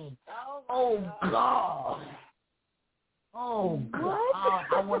beastie, man? Oh God. Oh, God.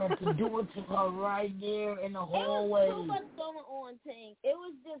 I wanted to do it to her right there in the hallway. It was too much going on, Tank. It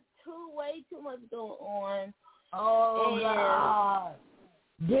was just way too much going on. Oh, and God.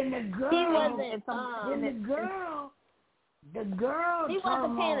 Then the girl. He wasn't. The girl. He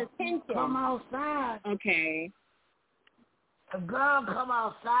wasn't paying attention. Come outside. Okay. The girl come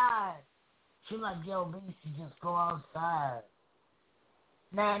outside. She like, yo, BC, just go outside.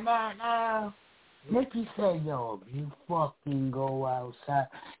 Nah. Nikki said, yo, you fucking go outside.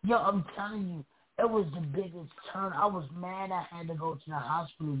 Yo, I'm telling you, it was the biggest turn. I was mad I had to go to the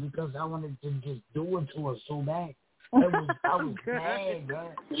hospital because I wanted to just do it to her so bad. I was mad, bro.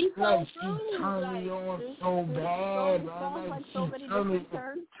 Like, she turned me on so bad, bro. Like, she turned me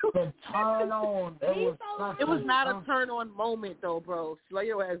the turn on. It was not a turn on moment, though, bro. Slow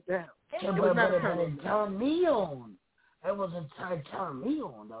your ass down. It was not a turn on. It turned me on. It wasn't trying to turn me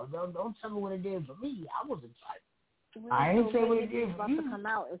on, though. Don't tell me what it did for me. I wasn't excited. I ain't say what it did for you. To come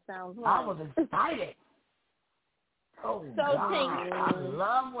out, it sounds like. I was excited. Oh, so, God. Tink, I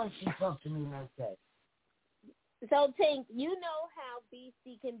love when she talked to me like that. So, Tink, you know how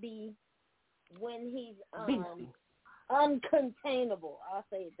BC can be when he's uncontainable. I'll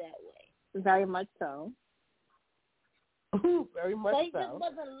say it that way. Very much so. Very much so. He just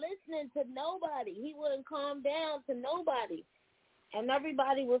wasn't listening to nobody. He wouldn't calm down to nobody. And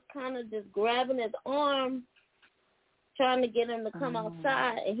everybody was kind of just grabbing his arm, trying to get him to come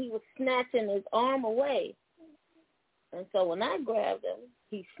outside, and he was snatching his arm away. And so when I grabbed him,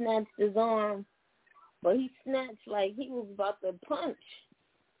 he snatched his arm, but he snatched like he was about to punch.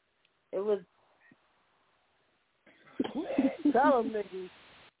 It was... Tell him,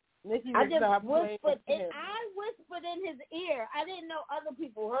 Nikki I just whispered, and I whispered in his ear. I didn't know other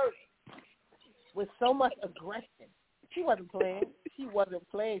people heard it. With so much aggression. She wasn't playing.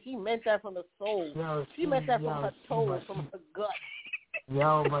 She meant that from the soul. Yo, she meant that from her toes, from her gut.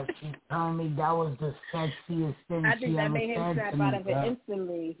 Yo, but she told me that was the sexiest thing I think that made him snap out of it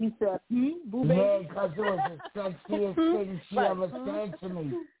instantly. He said, boo baby. Yeah, because it was the sexiest thing she ever said to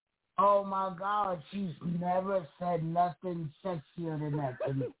me. Oh, my God, she's never said nothing sexier than that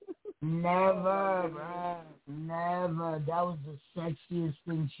to me. Never, man. Never. That was the sexiest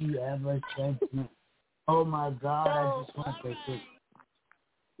thing she ever said to me. Oh, my God, I just want to say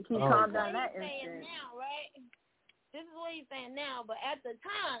He calmed down that instant. Now, right? This is what he's saying now, but at the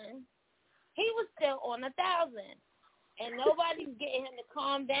time, he was still on 1,000. And nobody's getting him to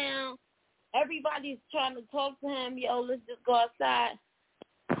calm down. Everybody's trying to talk to him. Yo, let's just go outside.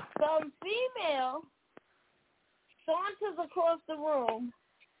 Some female saunters across the room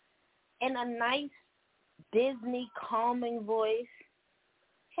in a nice Disney calming voice.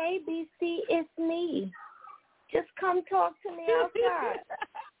 Hey, BC, it's me. Just come talk to me outside.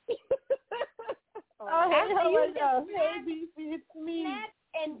 Hey, BC, it's me.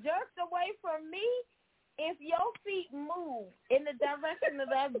 And just away from me, if your feet move in the direction of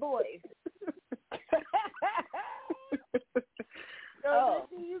that voice.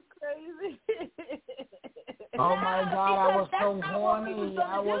 You crazy. Oh, my God, I was so horny.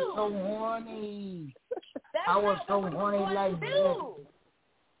 I was so horny like this.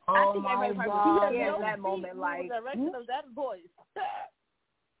 Oh, my God. In that moment, like, the direction of that voice.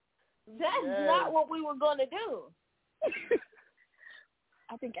 That's not what we were going to do.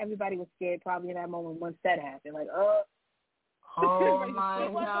 I think everybody was scared probably in that moment once that happened. Like, oh, my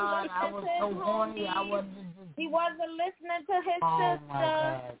God. I was so horny. He wasn't listening to his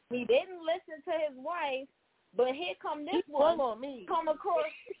sister. He didn't listen to his wife. But here come this one. Swung on me. Come across.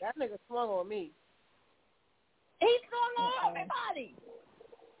 That nigga swung on me. He swung on everybody.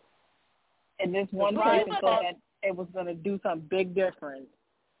 And this one person thought that it was going to do something big different.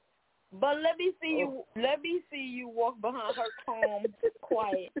 But let me see you walk behind her calm,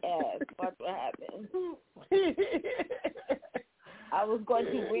 quiet ass. That's what happened. I was going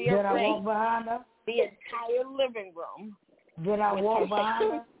to rearrange Did I walk behind her? The entire living room. Did I walk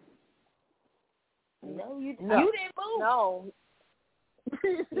behind her? No, you didn't move. No.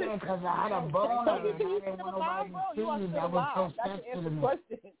 Yeah, because I had a boner and I didn't want nobody to see. That was so sexy to me.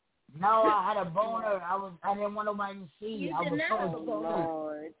 No, I had a boner. I didn't want nobody to see. You I was so excited.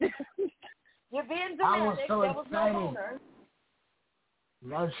 Lord. You're being dramatic. I was so there was excited. no boner.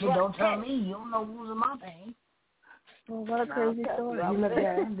 No shit, don't tell me. You don't know who's in my pain. Well, what a crazy story. You look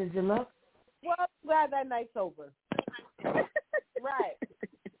at him. Did you look? Well, I'm glad that night's over. Right.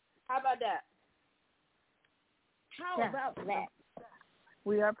 How about that? How Yeah. about that?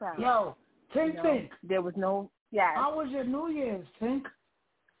 We are proud. Yo, Tink. There was no, yeah. How was your New Year's, Tink?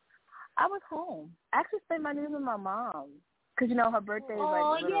 I was home. I actually spent my New Year's with my mom. Because, her birthday is like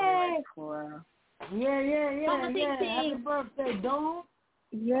Oh, literally yay. right before. Yeah. Happy birthday, dog.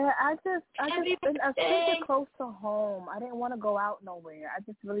 Yeah, I just spent it close to home. I didn't want to go out nowhere. I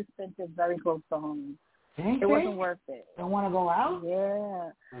just really spent it very close to home. It wasn't worth it. Don't want to go out?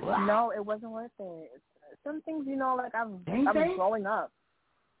 Yeah. Wow. No, it wasn't worth it. Some things, like I'm growing up.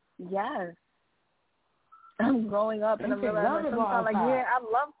 Yes. I'm growing up and I'm realizing sometimes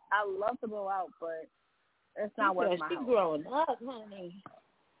I love to go out, but it's not worth my house. Growing up, honey.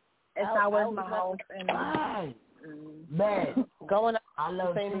 It's not worth my house and man. Going up. I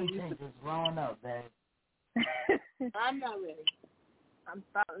love two things growing up, man. I'm not ready. I'm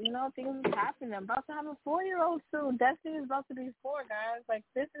about, things is happening. I'm about to have a 4-year-old soon. Destiny is about to be 4, guys. Like,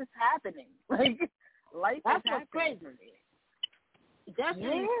 this is happening. Like, life is happening. That's crazy.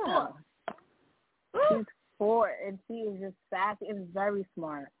 Destiny is 4. She's 4, and she is just sassy and very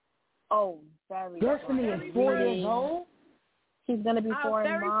smart. Oh, very Destiny smart. is 4 years old? She's going to be 4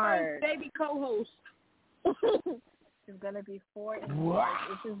 in March. Our very first baby co-host. She's going to be 4 in March.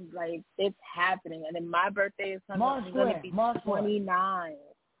 This is like, it's happening. And then my birthday is going to be 29.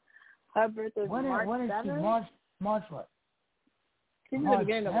 Her birthday is March 7th. March what? She's in the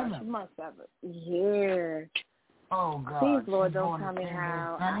beginning of March. She's March 7th. Yeah. Oh, God. Please, Lord, don't tell me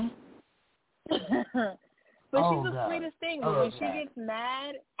how. But she's the sweetest thing. When she gets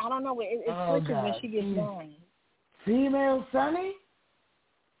mad, I don't know. It switches when she gets mad. Female Sunny?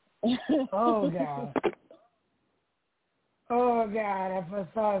 Oh, God. Oh, God. I feel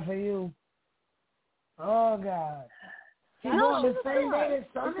sorry for you. Oh, God. She's on the same day as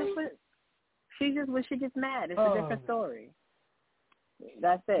Sunny? She just, when she gets mad, it's a different story.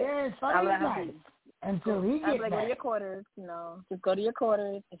 That's it. Yeah, Sunny's nice. Until he gets mad. Go to your quarters, just go to your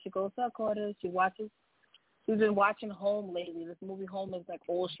quarters. And she goes to her quarters. She's been watching Home lately. This movie Home is like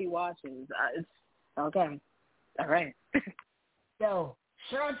all she watches. It's okay. All right. Yo,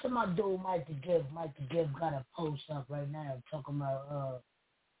 shout out to my dude, Mike the Gift. Mike the Gift got a post up right now talking about,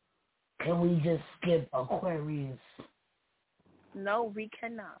 can we just skip Aquarius? No, we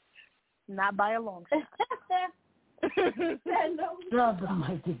cannot. Not by a long shot. Shout out to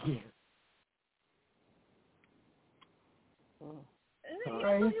Mike the Gift. He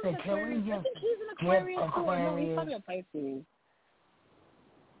said, can we just skip Aquarius?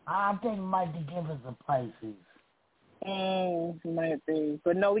 I think Mike the Gift is a Pisces. Might be.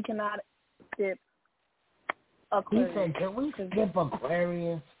 But no, we cannot skip Aquarius. He said, can we skip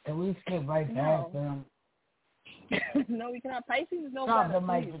Aquarius? Can we skip right past them? No, we cannot. Pisces is no better. better.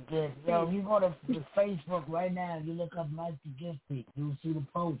 Mike the Gift. Yo, if you go to Facebook right now, you look up Mike the Gift pic, you'll see the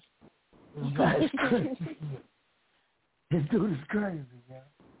post. This guy's crazy. This dude is crazy, man.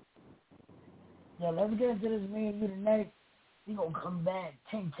 Yeah, let's get into this me and you tonight. We gonna come back,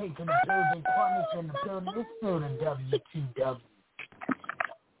 take to the building, Quanish in the building. It's still the WTW.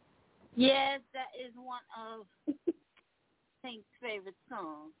 Yes, that is one of Tank's favorite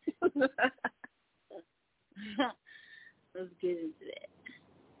songs. Let's get into that.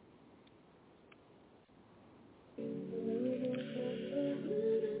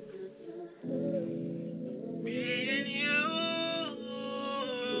 Me and you.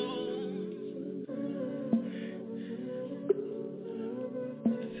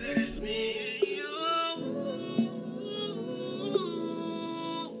 It's me and you.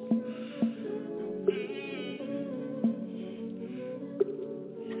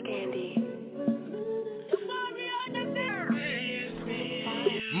 Candy.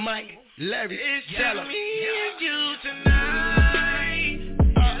 Mike, Larry, tell him. Me and you tonight.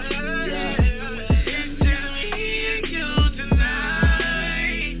 It's just me and you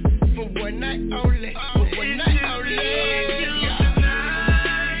tonight. For one night only. For one night only.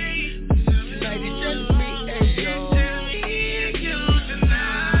 Tonight it's just me and you.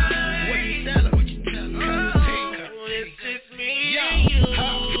 It's just me and you.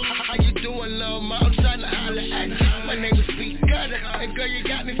 How you doing, love? I'm trying to holler at you. My name is Pete Gutter, and girl, you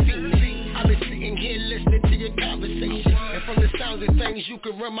got me feeling. I've been sitting here listening to your conversation, and from the sounds of things, you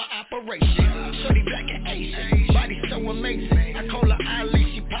can run my operation. Shorty black and Asian, body so amazing. I call her Ali,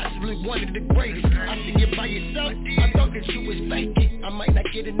 she possibly one of the greatest. I see you by yourself, I thought that you was faking. I might not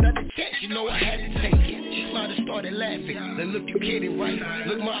get another chance, you know I had to take it. She smiled and started laughing. Then look, you get it right.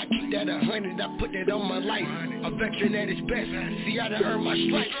 Look, ma, I keep that 100, I put that on my life. A veteran at his best. See, I done earned my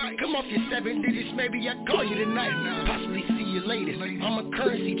stripes. Come off your 7 digits, maybe I call you tonight. Possibly see you later. I'm a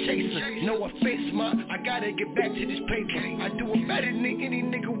currency chaser. No offense, ma, I gotta get back to this paper. I do it better than any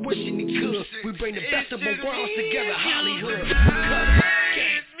nigga wishing he could. We bring the best of both worlds together, Hollywood.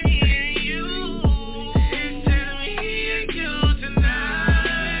 It's me and you. It's just me and you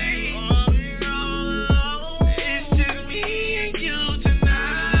tonight. It's just me and you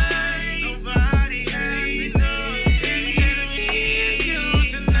tonight. Nobody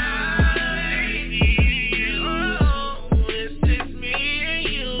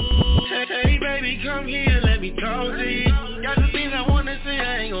baby, come here, let me talk to you. Got some things I wanna say,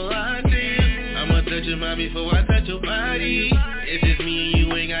 I ain't gon' lie to you. I'ma touch your mind before I touch your body. It's just me and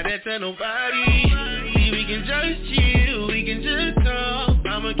you, ain't got that to nobody. See, we can just chill, we can just talk.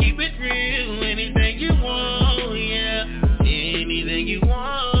 I'ma keep it real, anything you want, yeah. Anything you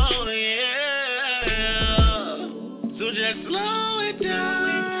want, yeah. So just slow it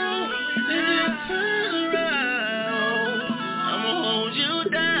down and just turn around. I'ma hold you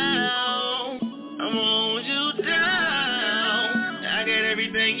down, I'ma hold you down. I got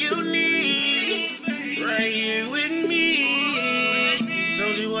everything you need right here with me.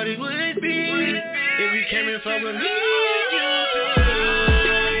 Told you what it would be if you came and fuck with me.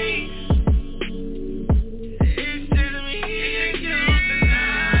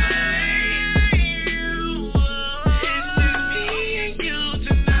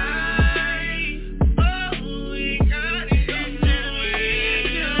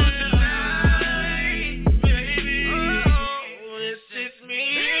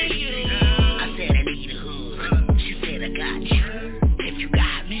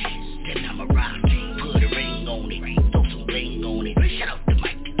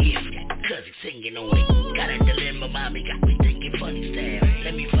 Singing on it. Got a dilemma, mommy got me thinking funny style.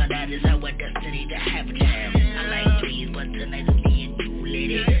 Let me find out is our destiny to have a child. I like threes, but tonight is me and you,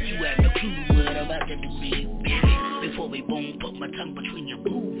 lady. You have no clue what I'm about to do to you, baby. Before we boom, put my tongue between your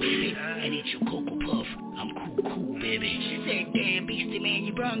boo, baby, and eat your Cocoa Puff. I'm cool, baby. She said, damn, beastie man,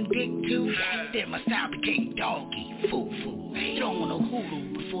 you brung dick too. Then my style became doggy, foo. You don't want no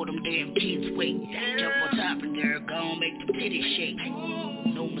Hulu before them damn kids wait. Jump on top and girl, gon' make the titties shake.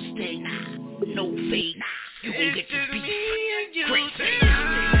 No mistake, no fake, you gon' get this beef. Great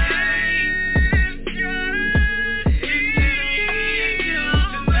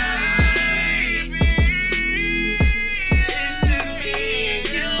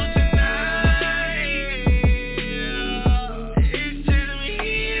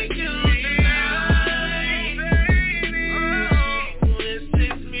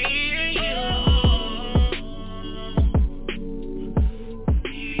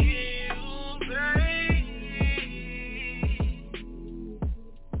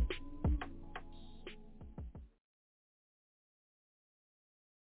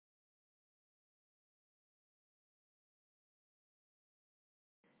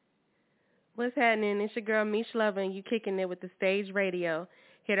What's happening? It's your girl, Mish Lover, and you kicking it with the Stage Radio.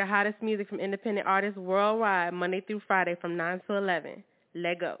 Hear the hottest music from independent artists worldwide, Monday through Friday from 9 to 11.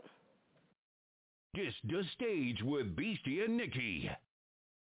 Let go. This the Stage with Beastie and Nikki.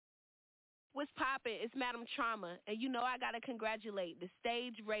 What's poppin'? It's Madam Trauma, and you know I gotta congratulate the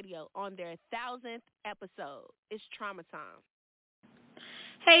Stage Radio on their 1,000th episode. It's Trauma Time.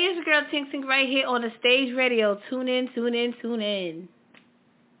 Hey, it's your girl Tink right here on the Stage Radio. Tune in.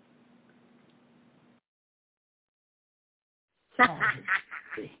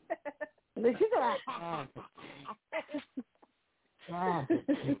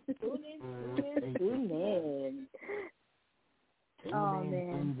 Oh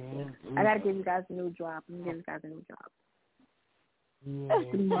man, I gotta give you guys a new drop. I'm gonna give you guys a new drop. Yeah,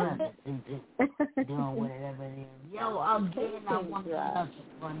 doing whatever it is. Yo, again, I want to shout out to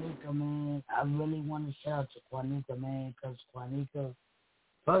Quanika, man. I really want to shout out to Quanika, man, because Quanika,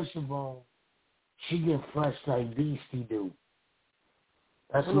 first of all, she get fresh like Beastie do.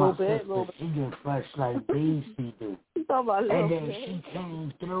 That's my sister. She get fresh like Beastie do. And then she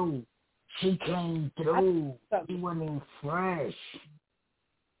came through. She went in fresh.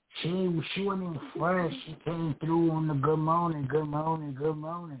 She went in fresh. She came through on the good morning.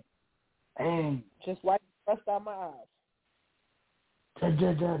 And just wipe the rust out my eyes.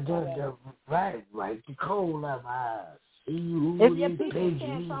 Right, the cold out my eyes. See who if your these people pigs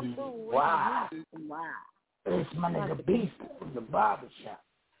can't eat. come through, Wow. Wow. It's my nigga Beast from the barbershop.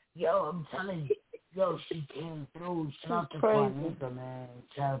 Yo, I'm telling you. Yo, she came through. Shout out to Quanika, man.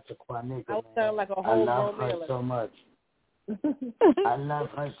 Shout out to Quanika, man. Sound like a I whole love her mailer. so much. I love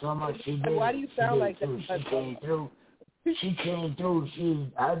her so much. She did. Why do you sound like that? She came through.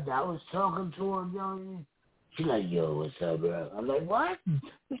 I was talking to her, yo. She like, yo, what's up, bro? I'm like, what?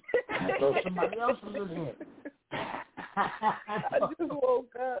 I thought somebody else was in here. I just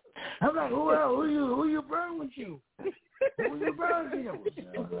woke up. I'm like, who you bring with you? Who you bring with you?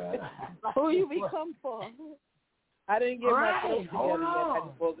 Who you become for? I didn't get my clothes together hold yet. on. I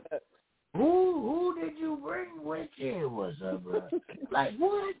just woke up. Who did you bring with you? What's up, bro? Like,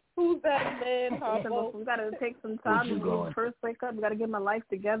 what? Who's that man, Harpo? We gotta take some time when you first wake up. We gotta get my life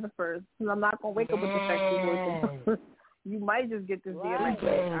together first. I'm not gonna wake up with the sexy voice. You might just get this deal. I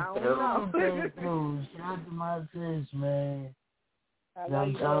don't know. Shout out to my sis, man.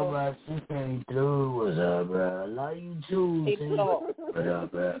 I'm talking about she came through. What's up, bro? I love you too. What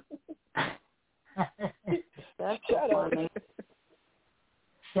up, bro? That's shut up.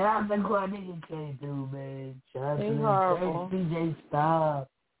 Shout out to Quanita came through, man. Shout out to PJ Star.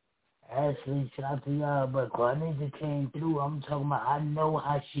 Ashley, shout out to y'all. But Quanita came through. I'm talking about, I know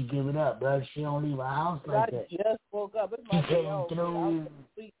how she give it up, bro. She don't leave her house like that. I just woke up. She came through.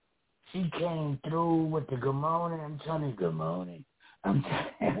 She came through with the good morning. I'm telling you, good morning. I'm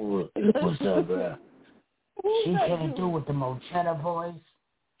telling you, what's up, bro? She came through with the Mochetta voice.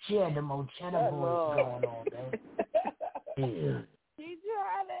 She had the Mochetta voice going on, man. Yeah. She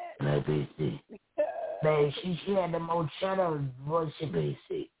tried it. Man, BC. Man, she had the Mochetta voice,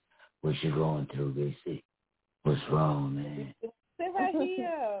 BC. What you going through, BC? What's wrong, man? Sit right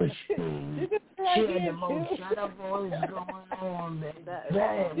here. She had the Mochetta voice going on, man.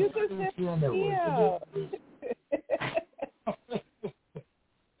 You can sit here. She had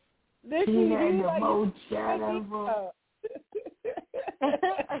the Mochetta voice.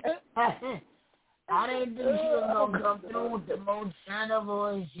 I didn't think she was going to come through with the Mochetta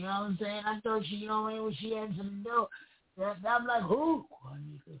voice, you know what I'm saying? I thought she, you know what I mean, when she answered the door, I'm like, who?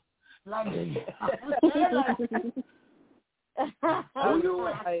 Like, who you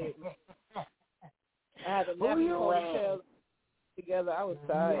at? I had to nap hotel together. I was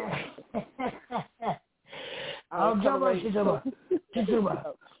tired. I'm talking about,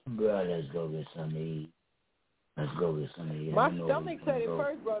 bro, let's go get something to eat. Let's go get something to eat. My stomach said it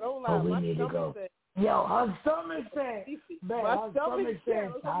first, bro. Don't lie. We need to go. Yo, her stomach said, man, her stomach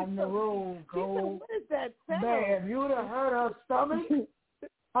said, time to roll, go. What is that sound? Man, if you would have heard her stomach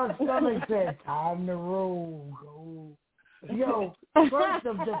said, time to roll, go. Yo, the first,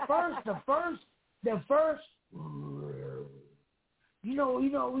 you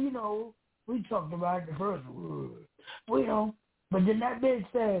know, we talked about the first, we know, but then that bitch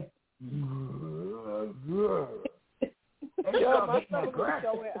said, Yo, my stomach was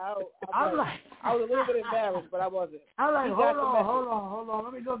showing out. I was a little bit embarrassed, but I wasn't. I'm like, hold on.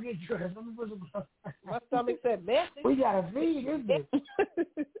 Let me go get dressed. Let me put some. My stomach said, man, we gotta feed this bitch.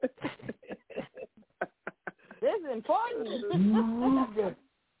 This is important.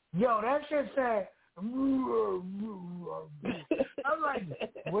 Yo, that shit said. I'm like,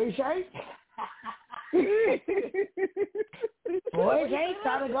 wait, Shay? Boy, Shay,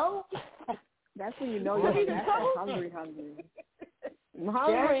 gotta go. That's when you know you're hungry.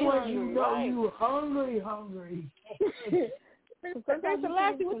 That's when you know you hungry. Sometimes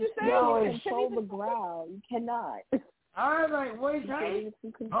what you say? You control the growl. You cannot. I was like, wait, hey,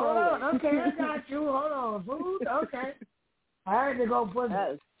 hold on. Okay, I got you. Hold on, food. Okay. I had to go put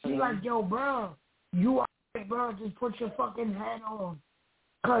it. She's like, yo, bro, you all right, bro? Just put your fucking hat on.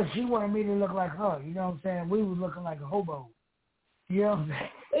 Because she wanted me to look like her. You know what I'm saying? We was looking like a hobo. You know what I'm saying?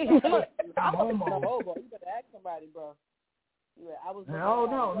 I'm a hobo. You better ask somebody, bro. I was No.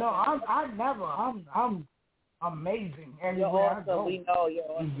 I never. I'm amazing everywhere I go. We know you're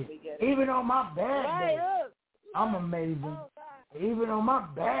awesome. We get it. Even on my bad days, I'm amazing. Even on my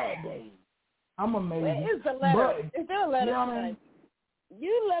bad days, I'm amazing. Where is the letter? But, is there a letter? You know what I mean?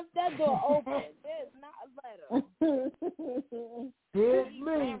 You left that door open. There's not a letter. It's me.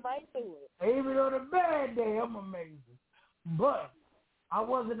 Ran right through it. Even on a bad day, I'm amazing. But I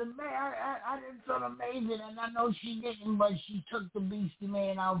wasn't I didn't feel amazing, and I know she didn't, but she took the Beastie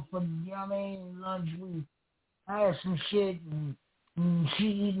Man out for, you know what I mean, lunch. I had some shit, and she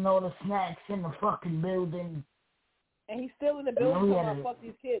eating all the snacks in the fucking building. And he's still in the building talking about fuck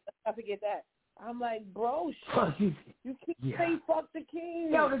these kids. Let's not forget that. I'm like, bro, you keep saying fuck the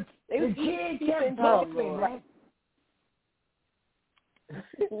kids. Yo, the kid kept talking, right?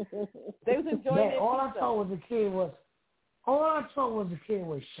 They was enjoying it. All I saw was the kid was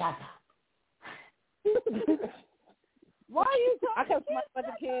shut up. Why are you talking? I kept smiling at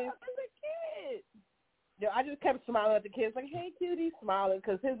the kids. Yo, I just kept smiling at the kids, like, hey, cutie, smiling,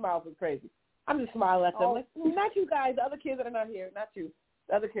 because his mouth was crazy. I'm just smiling at them. Like, not you guys, the other kids that are not here, not you.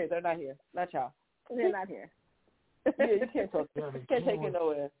 The other kids that are not here, not y'all. They're not here. Yeah, you can't talk to them. You can't take it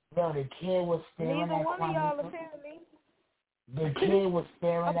nowhere. No, the kid was staring Neither at one Quantica. of y'all apparently. The kid was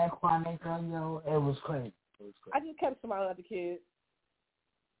staring at Quantica, yo. It was crazy. I just kept smiling at the kids.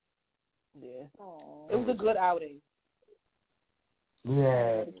 Yeah. Aww. It was a good outing.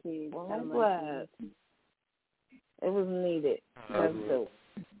 Yeah. Well, I'm glad. It was needed. That's dope.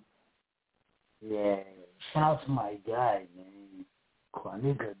 Yeah. Shout out to my guy, man.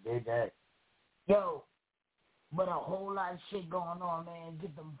 Quantica did that. Yo, but a whole lot of shit going on, man.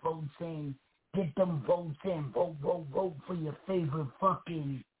 Get them votes in. Vote for your favorite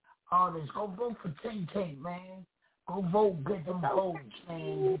fucking artist. Go vote for Tank, man. Go vote, get them votes,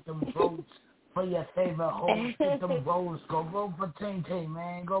 man. Get them votes for your favorite host. Get them votes. Go vote for Ting Ting,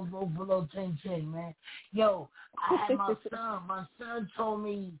 man. Go vote for little Ting Ting, man. Yo, I had my son. My son told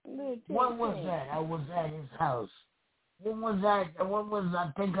me, when was that? I was at his house. When was that?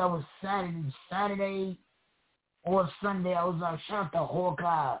 I think I was Saturday or Sunday. I was out. Shout out to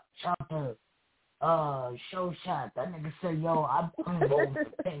Hawkeye. Shout out to Show Shot. That nigga said, yo, I'm voting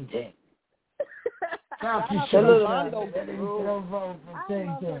for Ting Ting. Shout out to Mondo. I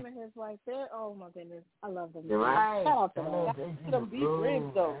love him and his wife. Oh my goodness, I love them. Right. Shout out to them beef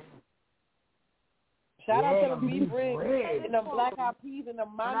ribs though. Shout out to them beef ribs and them black eyed peas and the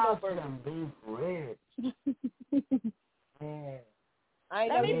Mondo burgers. Them beef ribs. Man. I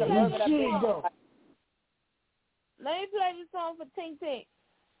ain't never seen a burger that big though. Let me play this song for Tink Tink.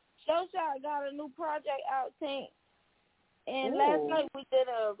 Show Shot got a new project out, Tink. And last night we did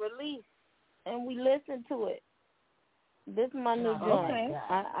a release, and we listened to it. This is my new joint. Okay.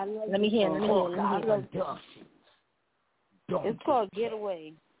 I love Let me hear. It's called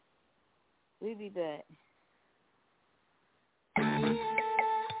Getaway. We'll be back.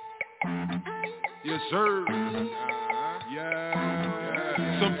 Yes, sir.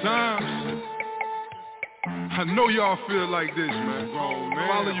 Yeah. Sometimes I know y'all feel like this, man.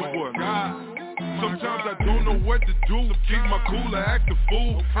 Follow your boy, man. Sometimes I don't know what to do. Keep my cool or act a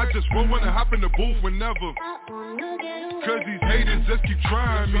fool. I just won't want to hop in the booth whenever. Cause these haters just keep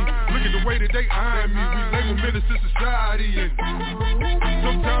trying me. Look at the way that they eyeing me. We label menace to society. And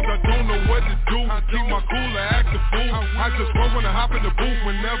sometimes I don't know what to do. Keep my cool or act a fool. I just won't want to hop in the booth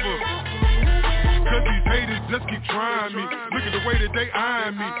whenever. Cause these haters just keep trying me. Look at the way that they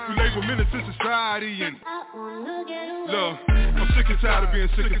eyeing me. We label menace to society. And look, I'm sick and tired of being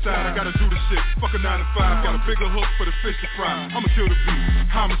sick and tired. I gotta do the shit. Fuck a 9 to 5. Got a bigger hook for the fish to fry. I'ma kill the beat.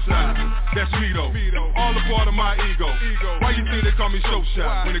 Homicide. That's me though. All a part of my ego. Why you think they call me Show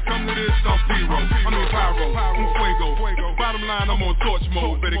Shot? When it come to this, I'm Pyro. I mean Pyro. Un Fuego. Bottom line, I'm on torch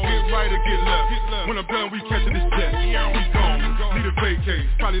mode. Better get right or get left. When I'm done, we catching this jet. We gone. Need a vacate.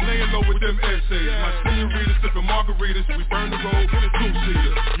 Probably laying low with them essays. My senorita sipping margaritas. We burn the road in a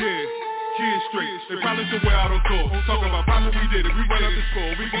two-seater. Yeah. Kids straight, they probably somewhere out on tour. Talking about Papa, we did it, we run up the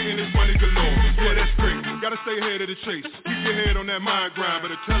score. We getting this money galore, yeah that's great. Gotta stay ahead of the chase, keep your head on that mind grind.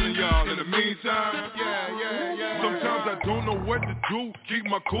 But I'm telling y'all, in the meantime, sometimes I don't know what to do.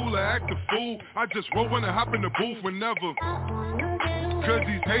 Keep my cool or act a fool. I just won't wanna hop in the booth whenever. Cause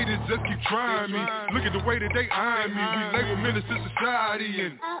these haters just keep trying me. Look at the way that they eyeing me. We label menace to society.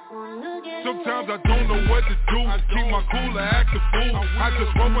 And sometimes I don't know what to do. Keep my cool or act a fool. I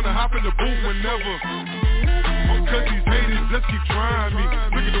just won't wanna hop in the booth whenever. Cause these haters just keep trying me.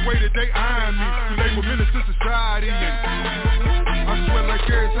 Look at the way that they eyeing me. We label menace to society. And I swear like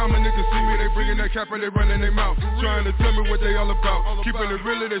every time a nigga see me, they bringing that cap and they running their mouth. Trying to tell me what they all about. Keeping it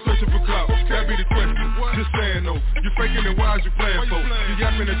real, they searching for clout. That be the question. Just saying though, you faking it, why is you playing for? You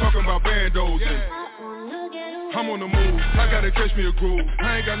yapping and talking about bandos and I'm on the move, I gotta catch me a groove.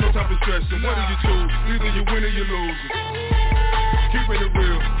 I ain't got no time for stressing, what do you choose? Either you win or you lose. Keeping it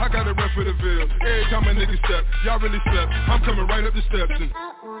real, I gotta rep for the Ville. Every time a nigga step, y'all really slept. I'm coming right up the steps and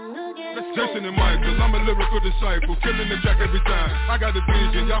Jason and Michael, I'm a lyrical disciple. Killing the track every time, I got a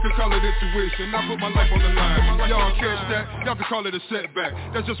vision. Y'all can call it intuition, I put my life on the line. Y'all catch that, y'all can call it a setback.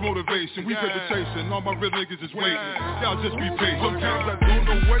 That's just motivation, we paper chasing. All my real niggas is waiting, y'all just be patient. Sometimes I don't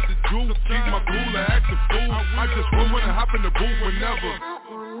know what to do. Keep my cool or act a fool. I just won't wanna hop in the booth whenever.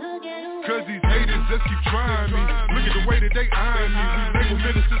 Cause these haters just keep trying me. Look at the way that they eyeing me. We label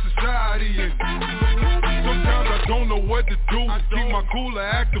menace to society. And sometimes I don't know what to do. Keep my cool or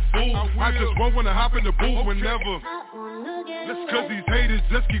act a fool. I just won't wanna hop in the booth whenever. Cause these haters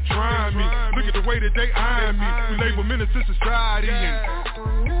just keep trying me. Look at the way that they eyeing me. We label menace to society. And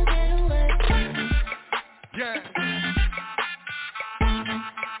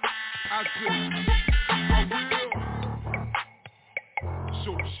I will.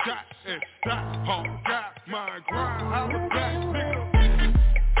 So shot and stop, all got my grind. I was back, nigga.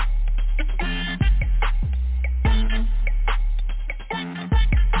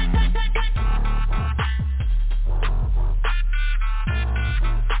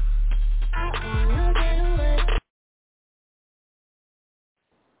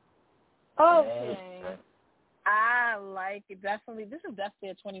 Okay. I like it. Definitely. This is definitely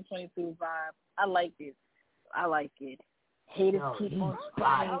a 2022 vibe. I like it. Haters keep on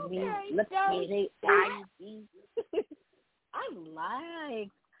spying me. Look at me, they eyeing me. I like.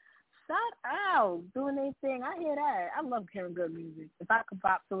 Shout out. Doing their thing. I hear that. I love hearing good music. If I could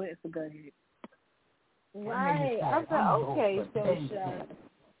bop to it, it's a good hit. Right. I said, okay, so shout.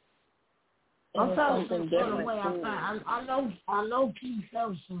 I felt some sort of way. I low key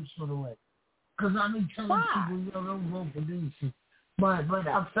felt some sort of way. Because I be telling people, don't vote for DC. But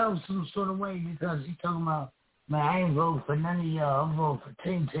I felt some sort of way because he talking about, man, I ain't vote for none of y'all. I'm voting for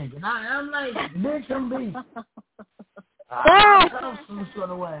Tink. And I'm like, bitch, I'm beef. I felt some sort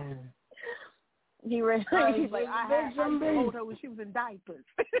of way. He's like, I told her when she was in diapers.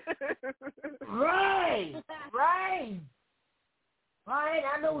 Right.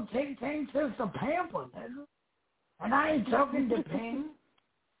 I know Tink since a pamper, nigga. And I ain't talking to Pink.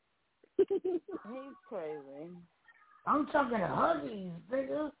 He's crazy. I'm talking to Huggies,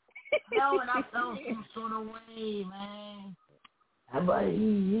 nigga. No, and I felt some sort of way, man. But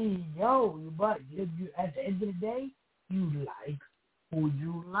you at the end of the day, you like who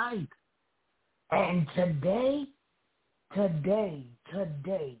you like. And today,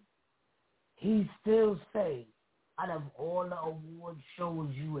 he still say, out of all the award shows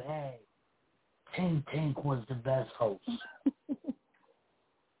you had, Tink was the best host.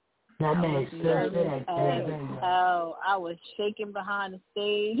 That man still said that. Oh, I was shaking behind the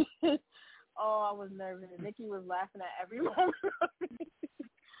stage. I was nervous. Nikki was laughing at every moment.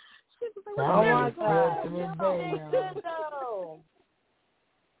 She was like,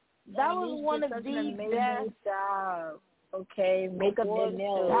 that was one of the best jobs. Okay, makeup and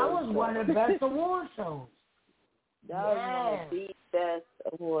nails. That was one of the best award shows. That was one of the best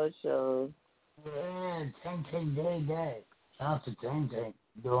award shows. Yeah, Tink did that. Shout out to Tink.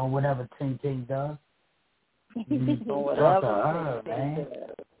 Doing whatever Tink does. Shout out to her, man.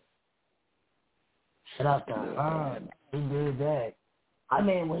 Shout out to her. He did that. I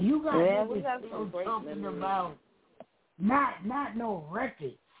mean, when you got talking about not no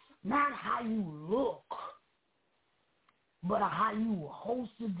record, not how you look, but how you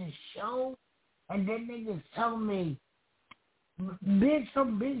hosted the show, and then niggas tell me, bitch,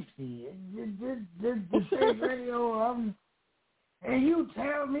 I'm beastie. This stage radio, and you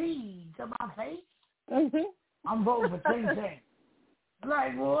tell me to my face, I'm voting for Tink.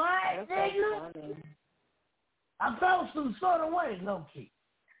 Like, what, nigga? I felt some sort of way, low key.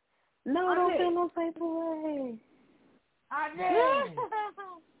 No, I don't feel no type of way. I did.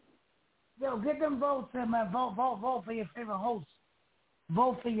 Yo, get them votes in, man. Vote for your favorite host.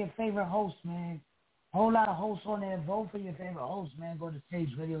 Vote for your favorite host, man. Whole lot of hosts on there. Vote for your favorite host, man. Go to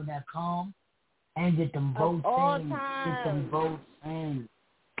stageradio.com and get them votes in. Get them votes in.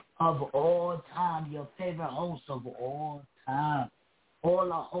 Of all time, your favorite host of all time. All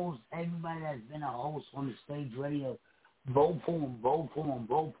the hosts, everybody that's been a host on the stage radio, vote for them.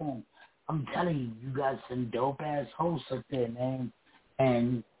 I'm telling you, you got some dope-ass hosts up there, man.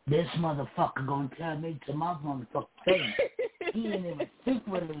 And this motherfucker gonna tell me to my motherfucking face. He didn't even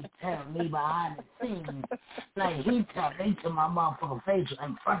secretly tell me behind the scenes. Like, he tell me to my motherfucking face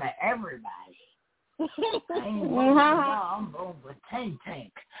in front of everybody. I ain't voting for y'all, I'm voting for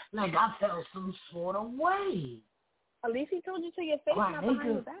Tink. Like, I felt some sort of way. At least he told you to your face, not behind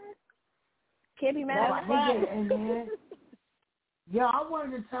your back. Can't be mad at that. Yo, I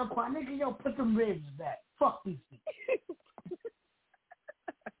wanted to tell Quanika, yo, put them ribs back. Fuck these people.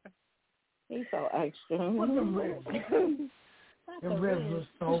 He's so extra. Put them ribs back. The ribs was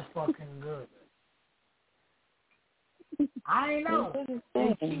so fucking good. I ain't know.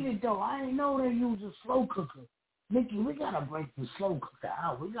 They cheated though. I ain't know they used a slow cooker. Nikki, we gotta break the slow cooker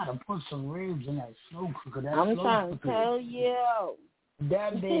out. We gotta put some ribs in that slow cooker. I'm trying to tell you.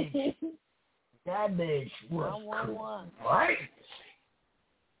 That bitch was cool. Right?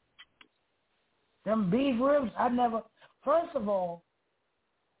 Them beef ribs, I never. First of all,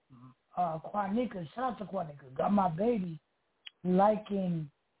 Quanika, shout out to Quanika, got my baby liking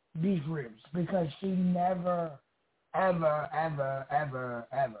beef ribs because she never, ever.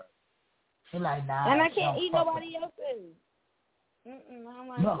 She like, nah. And I can't eat nobody else's.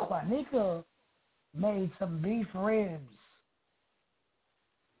 But Quanika made some beef ribs.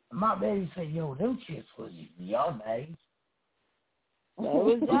 My baby said, yo, them shits was yummy. That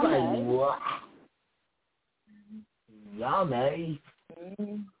was yummy. Like, what? Yummy.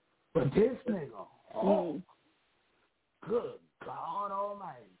 But this nigga, good God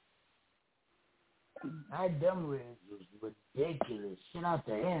almighty. That them ribs was ridiculous. Shout out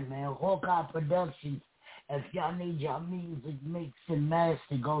to him, man. Hawkeye Productions. If y'all need y'all music mixed and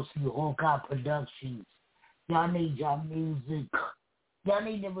mastered, go see Hawkeye Productions. Y'all need y'all music. Y'all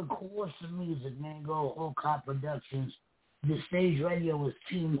need to record some music, man. Go Hawkeye Productions. The stage radio is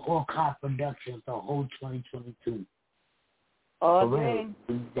Team Hawkeye Productions the whole 2022. Okay.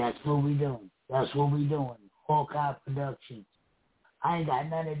 That's what we doing. Hawkeye Productions. I ain't got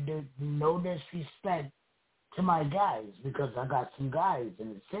nothing to do, no disrespect to my guys, because I got some guys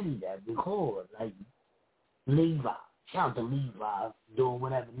in the city that record, like Levi. Shout out to Levi, doing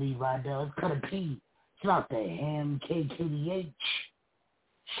whatever Levi does. Cut a P. Shout out to him, KKDH.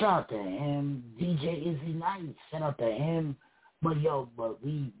 Shout out to him, DJ Izzy Nice. Shout out to him. But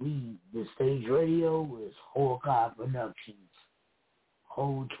we the Stage Radio is Hawkeye Productions.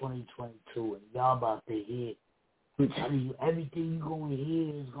 Whole 2022, and y'all about to hear. I'm telling you, everything you're going to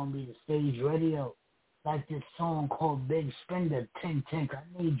hear is going to be the Stage Radio. Like this song called Big Spender, Tink Tink. I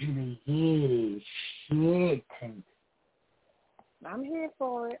need you to hear this shit, Tink. I'm here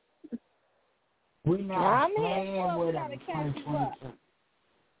for it. We're not playing with them 2022.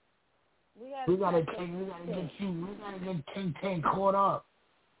 We gotta get Tink Tink caught up.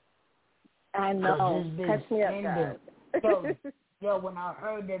 I know. Catch me up, guys. Yo, when I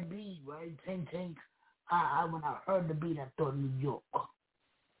heard that beat, right, Tink Tink, when I heard the beat, I thought New York.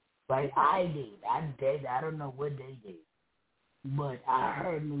 Right? I did. I don't know what they did. But I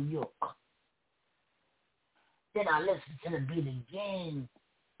heard New York. Then I listened to the beat again,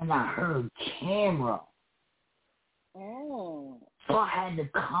 and I heard Camera. Oh. So I had to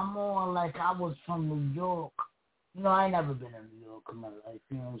come on like I was from New York. You know, I ain't never been in New York in my life,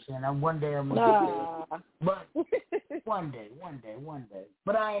 you know what I'm saying? And one day I'm going to be there. But one day.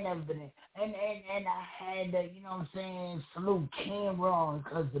 But I ain't never been in. And I had to, you know what I'm saying, salute Cameron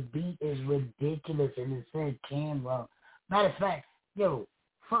because the beat is ridiculous and it said Cameron. Matter of fact, yo,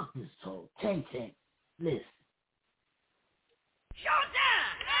 fuck this talk. Tink Tink, listen.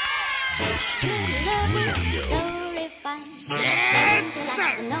 Radio. Yes, sir.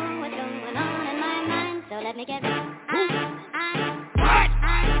 I know what's going on in my mind, so let me get it.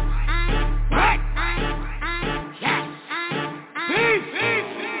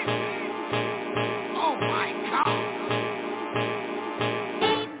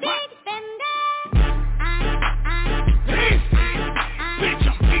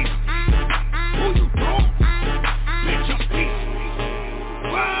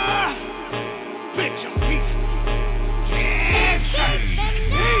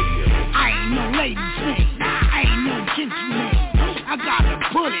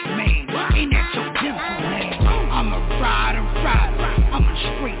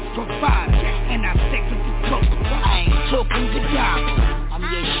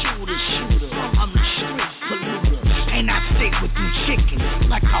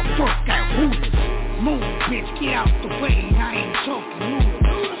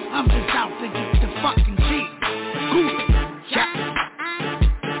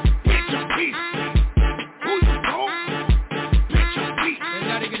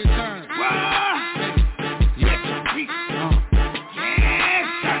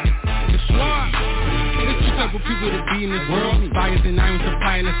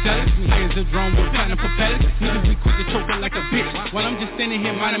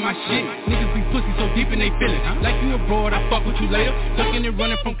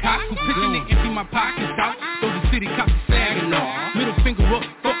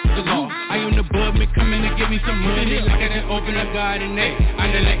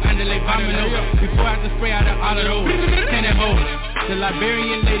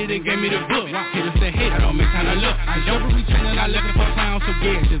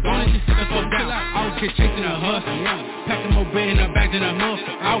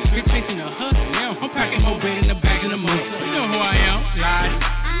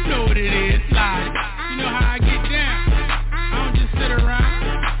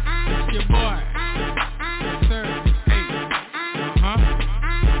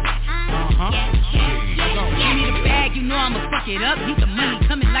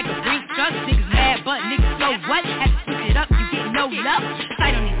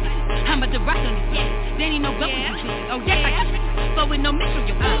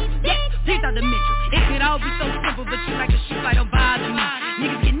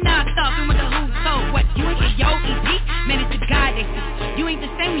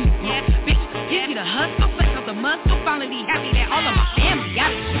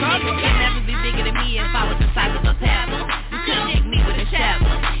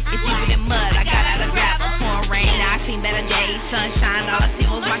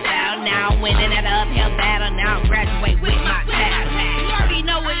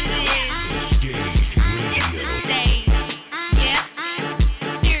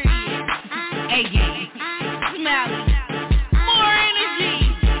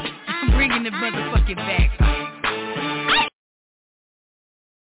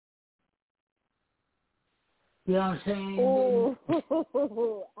 You know what I'm saying? Oh,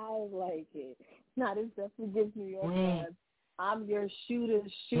 I like it. Now, this definitely gives me your vibes. I'm your shooter.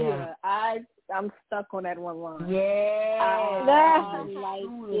 Yeah. I'm stuck on that one line. Yeah. I like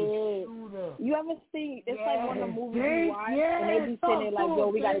it. You ever see, it's like one of the movies you watch, and they be sitting there like, yo,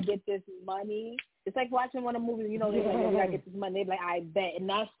 we got to get this money. It's like watching one of the movies, you know, they're like, yo, we got to get this money. They be like, I bet. And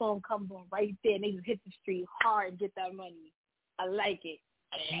that song comes on right there, and they just hit the street hard and get that money. I like it.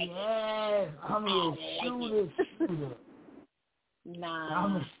 Yes, I'm a shooter. Nah.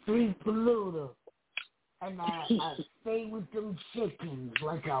 I'm a street polluter. And I stay with them chickens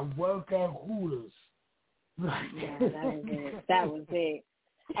like I work at Hooters. Yeah, that was it.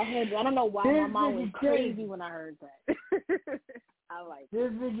 I don't know why my mom was crazy when I heard that. I like it.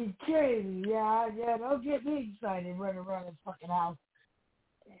 This nigga crazy. Yeah, don't get me excited running around the fucking house.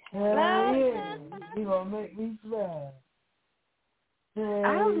 Yeah, you gonna make me smile.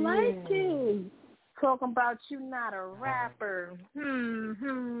 I like it. Talking about you not a rapper. I'm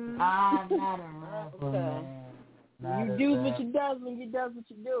not a rapper, man. You do what you does when you does what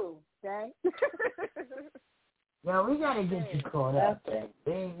you do, okay? Yo, we gotta get you caught up.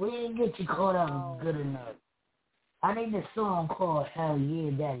 We ain't get you caught up good enough. I need a song called Hell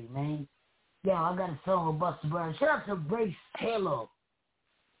Yeah Daddy, man. Yo, I got a song with Busta Rhymes. Shout out to Race Taylor.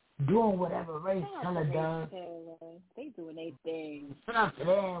 Doing whatever Race Taylor does. They doing their thing. Shout out to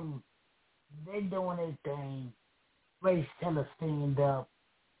them. They doing their thing. Race Taylor stand up.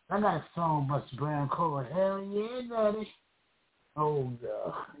 I got a song Busta Brown called Hell Yeah Daddy. Oh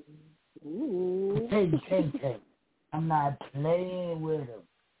God. Ooh. Take. I'm not playing with them.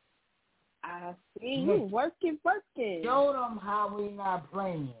 I see you working. Show them how we not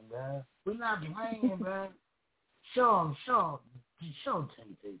playing, bro. We not playing, bro. Show them. Take some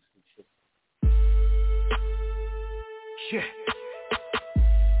shit. Shit.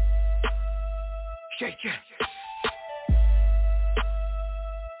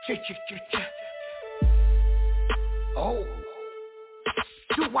 Oh.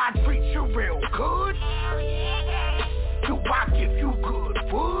 Do I treat you real good? Do I give you good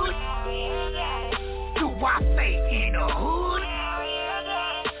food? Do I stay in the hood?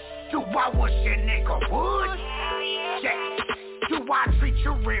 Do I wish a nigga would? Yeah. Do I treat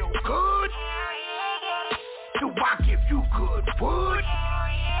you real good? Do I give you good food?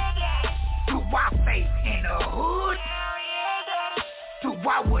 Do I stay in the hood? Do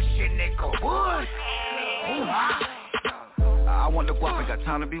I wish a nigga would? I want the guap, ain't got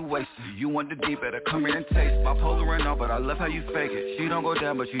time to be wasted. You want the deep, better come in and taste. Bipolar and all, but I love how you fake it. She don't go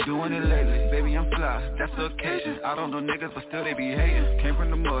down, but you doing it lately. Baby, I'm fly, that's the occasion. I don't know niggas, but still they be hating. Came from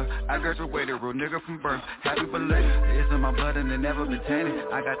the mud, I graduated, real nigga from birth. Happy belated, it's in my blood and it never been tainted.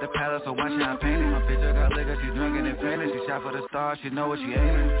 I got the palace, so watch how I paint it. My picture got liquor, she drinking and painted. She shot for the stars, she know what she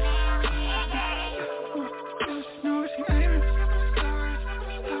aiming.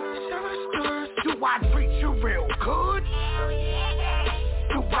 Do I treat you real good?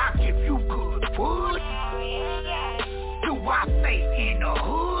 Do I give you good food? Do I stay in the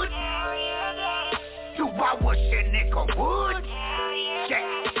hood? Do I wish a nigga would? Yeah.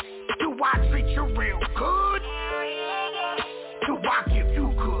 Do I treat you real good? Do I give you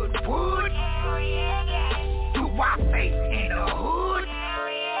good food? Do I stay in the hood?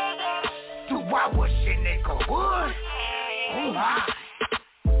 Do I wish a nigga would?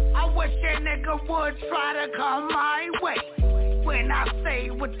 I wish a nigga would try to come my way. When I stay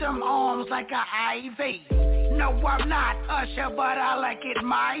with them arms like a IV. No, I'm not Usher, but I like it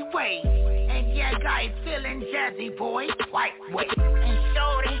my way. And yeah, guy feeling jazzy, boy, white way. And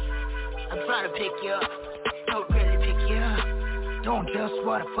shorty, I'm trying to pick you up. Don't really pick you up. Don't just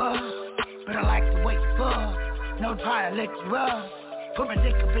what a fuss, but I like the way you fuck. No trying to lick you up. Put my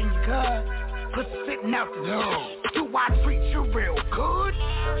dick up in your gut. Put the sitting out the door. Do I treat you real good?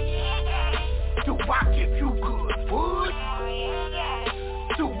 Do I give you good food?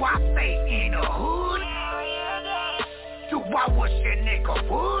 Do I stay in the hood? Do I wish a nigga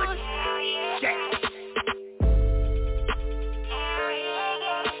would? Yeah.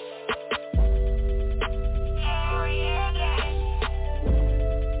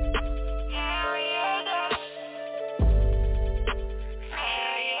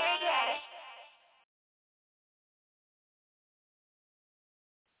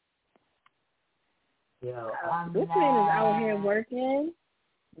 Yo, this man is out here working.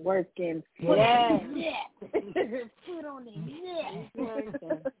 Yeah. Put on the net.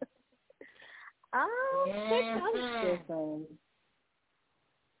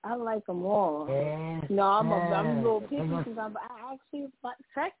 I like them all. Yes, no, I'm a little picky because I actually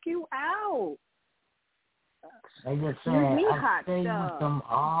check you out. They just said, me I hot stay stuff. with them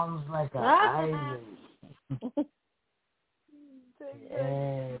arms like an ivory.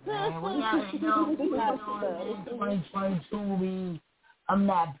 Yeah, man, we got to know, in 2022, I'm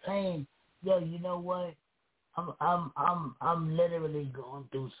not playing. yo, you know what? I'm literally going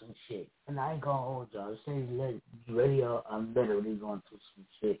through some shit, and I ain't gonna hold y'all. Say radio, I'm literally going through some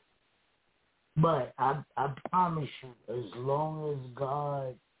shit. But I promise you, as long as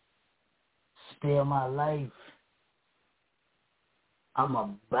God spare my life, I'm a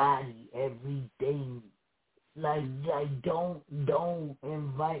body everything. Like don't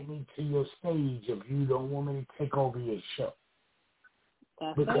invite me to your stage if you don't want me to take over your show.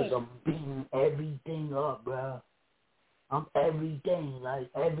 That's because right. I'm beating everything up, bro. I'm everything, like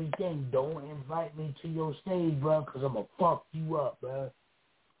everything. Don't invite me to your stage, bro, because I'm going to fuck you up, bro.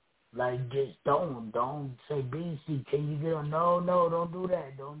 Like, just don't say, BC, can you get on? No, don't do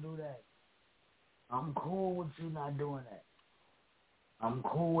that. Don't do that. I'm cool with you not doing that. I'm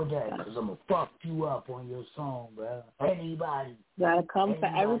cool with that because I'm going to fuck you up on your song, bro. Anybody. You gotta come for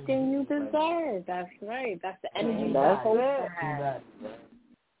everything you deserve. That's right. That's the energy. That's it.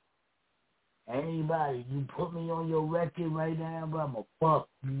 Anybody, you put me on your record right now, bro, I'm going to fuck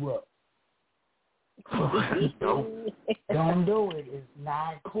you up. Don't do it. It's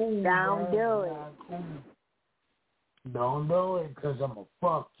not cool. Don't do it. Not cool. Don't do it because I'm going to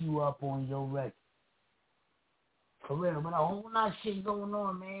fuck you up on your record. For real, but a whole lot of shit going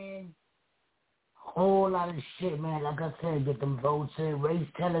on, man. Whole lot of shit, man. Like I said, get them votes in. Race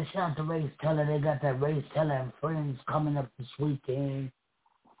Teller, shout out to Race Teller. They got that Race Teller and Friends coming up this weekend.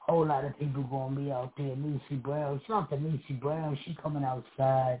 Whole lot of people gonna be out there. Niecy Brown. Shout out to Niecy Brown. She coming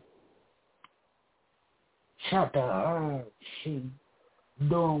outside. Shout out to her. She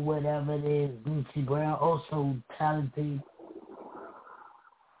doing whatever it is. Niecy Brown also talented.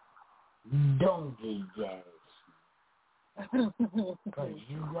 Don't get gassed. Because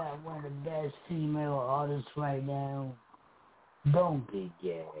you got one of the best female artists right now. Don't get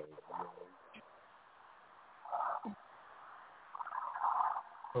gassed.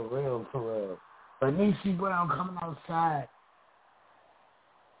 For real, for real. But Niecy Brown coming outside.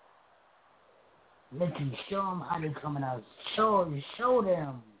 Nikki, show them how they coming out. Show them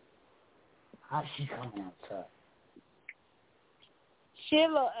how she coming outside. She a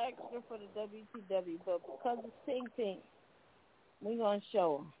little extra for the WTW, but because it's Pink, we're going to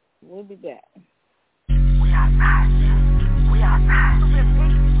show her. We'll be back. We outside. We outside.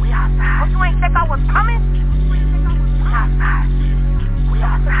 We outside. But you ain't think I was coming? We outside. We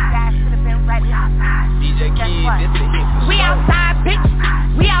outside. Should have been ready. We outside. DJ Kid, this the hit. We outside, bitch.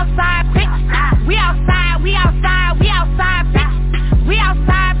 We outside, bitch. We outside. We outside. We outside, bitch. We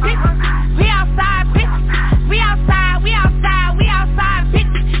outside, bitch. We outside, bitch. We outside. We outside. We outside, bitch.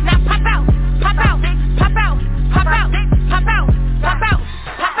 Now pop out. Pop out. Pop out. Pop out. Pop out. Hop out,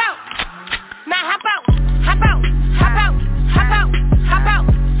 hop out. Now hop out, hop out, hop out, hop out, hop out,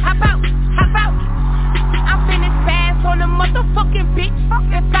 hop out, hop out. I'm finished fast on a motherfucking bitch.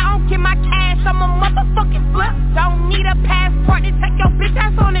 If I don't get my cash, I'm a motherfucking flip. Don't need a passport to take your bitch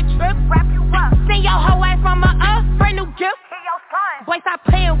ass on a trip. Wrap you up. Send your hoe ass from a brand new gift. Hear your son. Boy, stop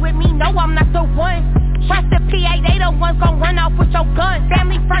playing with me. No, I'm not the one. Trust the PA, they the ones gon' run off with your gun.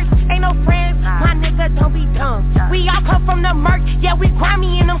 Family first, ain't no friends. My nigga, don't be dumb. We all come from the murk, yeah, we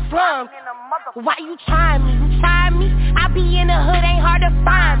grimy in them slums. Why you trying me? You trying me? I be in the hood, ain't hard to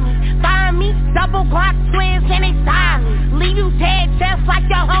find me. Find me, double Glock twins, and they silent. Leave you dead just like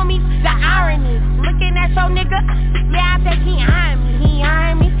your homies, the irony. Looking at your nigga, yeah, I think he eyeing me. He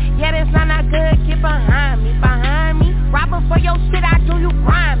eyeing me, yeah, this not good, get behind me. Behind me, robbing for your shit, I do you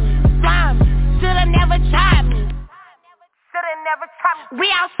grimy. Slime me. Shoulda never tried me. Shoulda never tried me. We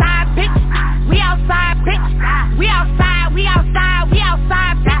outside, bitch. We outside, bitch. We outside, we outside, we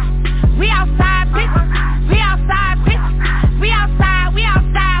outside, bitch. We outside, bitch. We outside, bitch. We outside, we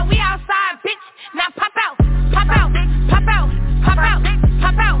outside, we outside, bitch. Now pop out, pop out, pop out, pop out,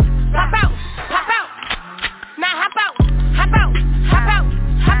 pop out, pop out, pop out. Now hop out, hop out, hop out,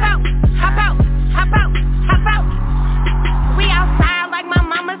 hop out, hop out, hop out, hop out. We outside like my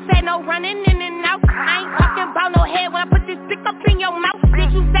mama said, no running in and out. I ain't talking about no head when I put this stick up in your mouth.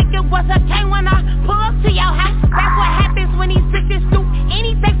 Did you think it was a game when I pull up to your house? That's what happens when these bitches do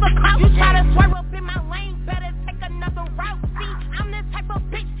anything for clout. You try to swerve up in my lane, better take another route. See, I'm the type of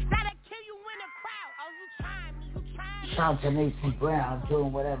bitch that'll kill you in a crowd. Oh, you trying me, you trying me. Shout out to Niecy Brown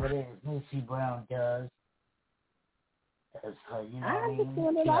doing whatever it is Niecy Brown does. That's her, you know I what I mean?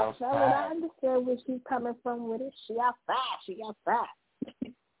 understand it. I understand where she's coming from with it. She outside. She outside.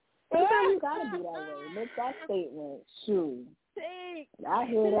 Sometimes you gotta be that way. Make that statement. Shoot. I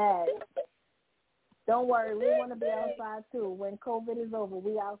hear that. Don't worry, we want to be outside too. When COVID is over,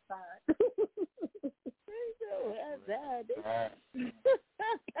 we outside.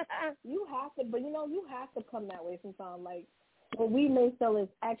 You have to, but you have to come that way sometimes. Like, what we may feel is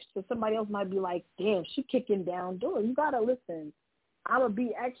extra, somebody else might be like, damn, she kicking down doors. You gotta listen. I'ma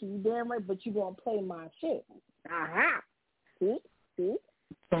be extra, you damn right, but you gonna play my shit. Aha. See?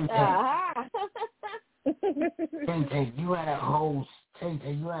 Aha. Tay, you had a host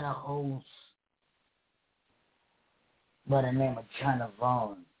by the name of China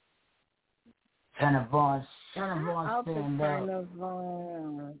Vaughn. China Vaughn stand up.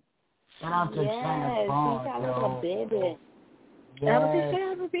 Shout out to China Vaughn, yo. Baby. Yes,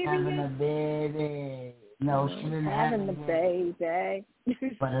 having a baby. No, she didn't have a baby.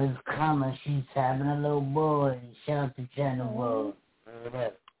 But it's coming. She's having a little boy. Shout out to China Vaughn.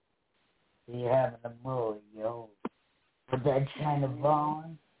 She having a boy, yo. But that China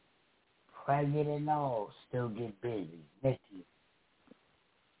Vaughn, pregnant and all, still get busy. Nikki,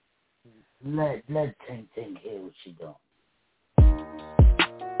 let Ting Ting hear what she doing.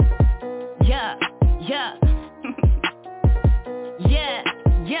 Yeah. Yeah.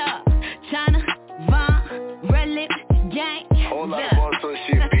 China Vaughn, red lip gang. Whole lot of bullshit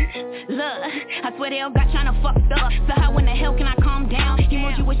shit, bitch. Look, I swear they all got China fucked up. So how in the hell can I calm down?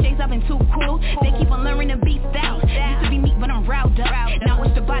 Emoji with shades, I've been too cool. They keep on learning to beat out. Used to be meek, but I'm riled up. Now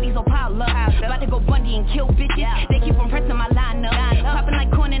watch the bodies all pile up. About to go Bundy and kill bitches. They keep on pressing my line up. Popping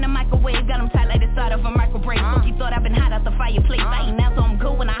like corn in the microwave. Got them tight like the side of a microwave. Cookie thought I've been hot out the fireplace. I ain't now, so I'm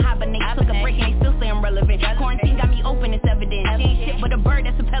good when I hibernate. Took a break and they still say I'm relevant. Quarantine got me open, it's evident. She ain't shit but a bird,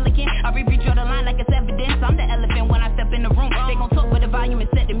 that's a pelican. I redraw the line like it's evidence. I'm the elephant when I step in the room. They gon' talk with the volume and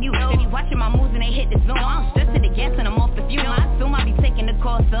set the mute. They be watching my moves and they hit the zoom. I don't stress to the gas and I'm off the fume. I assume I be taking the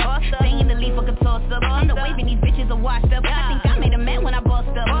course up. Saying the leaf, I could toss up. I'm the waving, these bitches are washed up. I think I made a man when I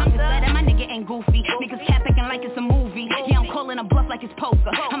bossed up. I'm just glad that my nigga ain't goofy. Niggas cat acting like it's a movie. Yeah, I'm calling a bluff like it's poker.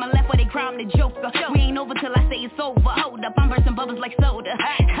 I'm a left where they cry, I'm the joker. We ain't over till I say it's over. Hold up, I'm bursting bubbles like soda.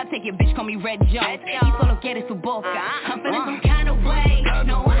 I take your bitch, call me Red Jones. Y solo quieres su boca. I'm feeling some kind of way.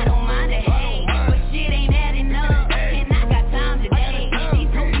 No, I don't mind the hate, but shit ain't adding up. And I got time today. These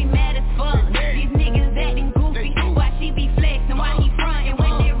hoes be mad as fuck. These niggas acting goofy. Why she be flexing? Why he frontin'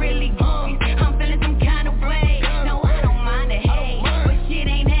 when they really goofy? I'm feeling some kind of way. No, I don't mind the hate, but shit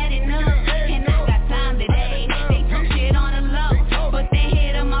ain't adding up. And I got time today. They took shit on the low, but they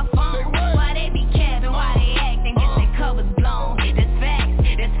hit on my phone. Why they be capping? Why they acting? Get their covers blown. That's facts.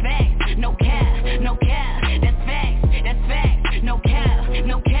 No cap. That's facts. No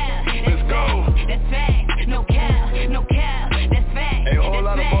cap. Let's go. That's facts. No cap. That's facts. Hey, a whole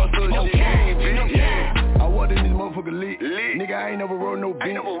lot of bullshit shit, bitch. Yeah. I was in this motherfucker lit. Nigga, I ain't never rode no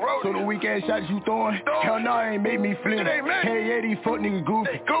beat. So the weak ass shots you throwing, hell no, I ain't made me flip. Hey, yeah, these fuck niggas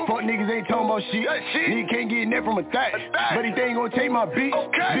goofy. Fuck niggas ain't talking about shit. Nigga can't get that from a thot. But he ain't gonna take my beat.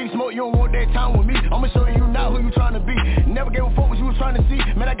 Big smoke, you don't want that time with me. I'ma show you not who you trying to be. Never gave a fuck what you was trying to see.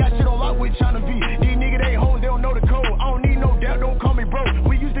 Man, I got shit on lock with China V. These niggas, they ain't hoes, they don't know the code. I don't need no doubt, don't call me bro.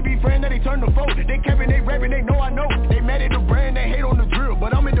 We used to be friends, now they turn to foe. They capping, they rapping, they know I know. They mad at the brand, they hate on the drill.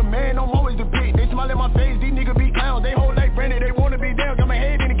 But I'm in the man, I'm always the pick. They smile at my face, these niggas be clowns. They hold like Brandon, they wanna be down. Got my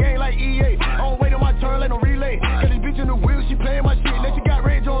head in the game like EA. I don't wait on my turn like no relay. Got this bitch in the wheel, she playing my shit. Let you got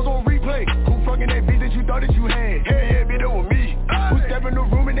Ray Jones on replay. Who fucking that bitch that you thought that you had? Hell yeah, bitch, that was me. Who step in the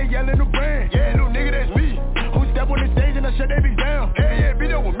room and they yelling the brand? Yeah, little nigga, that's me. Who step on the stage and I shut that bitch down? Hell yeah, bitch,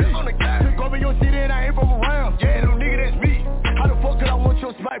 that was me. On the couch, took over your city and I ain't from around. Yeah, little nigga, that's me. How the fuck could I want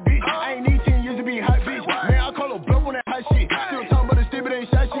your spot, bitch? I ain't need 10 years to be hot, bitch. Man, I call her bluff on that hot shit. Still talking about the stupid ain't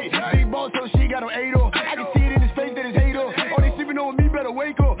shot shit. Big boss, so she got him 8-0. I can see it in his face that it's hate up. Oh, they sleeping on me, better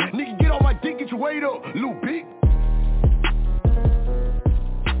wake up. Nigga, get on my dick, get your weight up. Lil' bitch.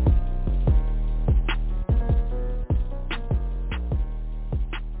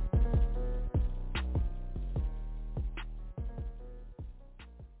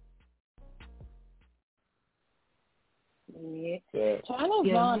 China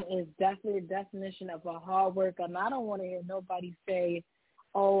Vaughn is definitely the definition of a hard worker, and I don't want to hear nobody say,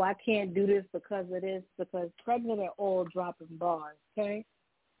 oh, I can't do this because of this, because pregnant are all dropping bars, okay?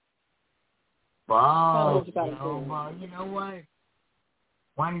 Bars, you know what?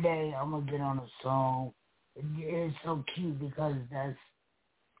 One day I'm going to get on a song. It's so cute because that's,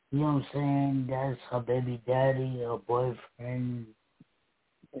 you know what I'm saying, that's her baby daddy, her boyfriend.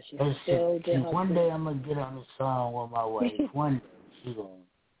 One day I'm gonna get on a song with my wife. One day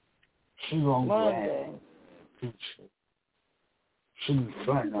she gonna grab a picture. She be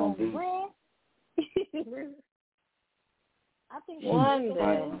fronting on me. I think one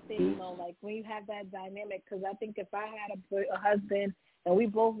day, you know, like when you have that dynamic. Because I think if I had a husband and we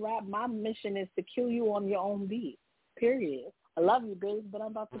both rap, my mission is to kill you on your own beat. Period. I love you, babe, but I'm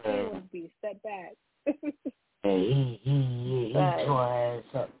about to kill you on beat. Step back. Hey, he tore ass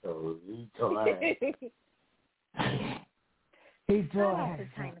up though. He tore ass. He told her.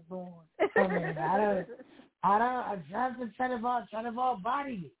 I mean, I tried to try to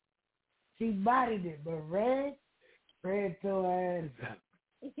body it. She bodied it, but Red told her ass up.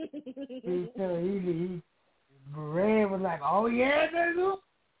 Red was like, oh yeah, nigga.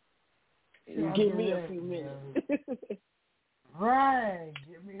 Give me a few minutes. Right,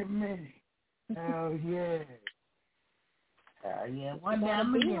 give me a minute. Hell yeah. Yeah, one day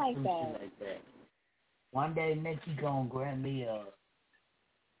I'm gonna get some shit like that. One day Nikki gonna grant me a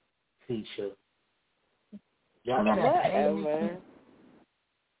feature. Y'all gotta pay me.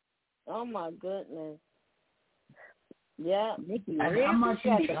 Oh my goodness. Yeah, Nikki. How much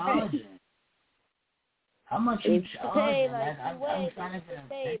you charging? How much you charging? Like, I'm trying to get a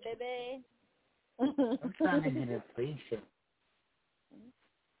feature. baby. I'm trying to get a feature.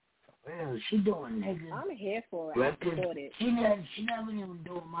 Well, she doing niggas. I'm here for it. Records. I support it. She never even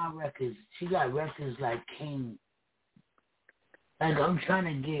doing my records. She got records like King. Like I'm trying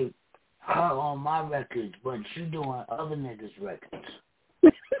to get her on my records, but she doing other niggas' records.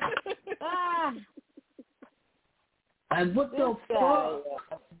 Like what the fuck?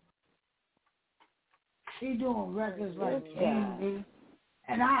 She doing records like King,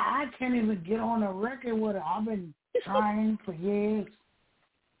 and I can't even get on a record with her. I've been trying for years.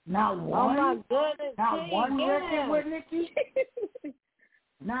 Not one. Oh my goodness. Not one record with Nikki.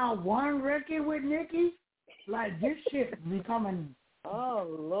 Not one record with Nikki. Like this shit becoming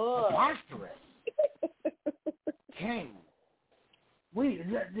preposterous. King.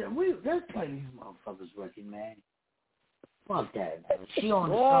 Let's play these motherfuckers record, man. Fuck that, man. She on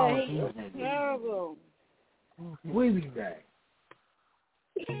the song. She's terrible. We be back.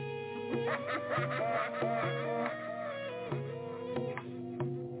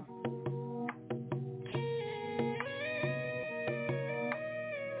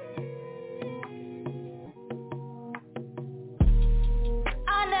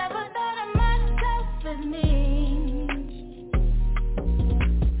 I never thought of myself as me.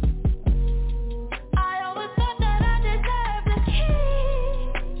 I always thought that I deserved a king,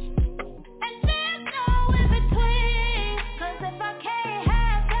 and there's no in between. 'Cause if I can't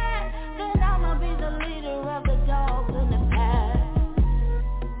have that, then I'ma be the leader of the dogs in the pack.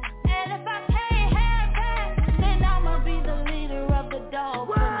 And if I can't have that, then I'ma be the leader of the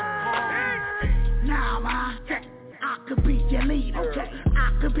dogs in the pack. Nah, ma, I could be your leader. Okay. I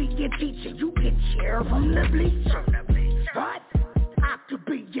could be your teacher. You can cheer from the bleachers. What? I could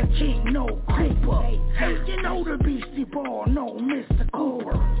be your king, no Cooper. Hey, you know the Beastie Boy, no Mr.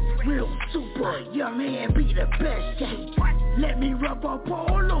 Cooper. Real super, young man, be the best. Yeah. Let me rub up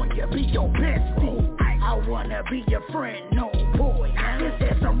all on you, be your bestie. I wanna be your friend, no boy.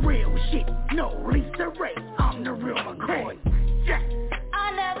 This is some real shit, no Lisa Ray. I'm the real McCoy. Yeah.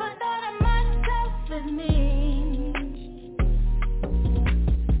 I never thought of myself as me.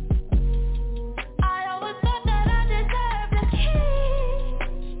 I always thought that I deserved a king,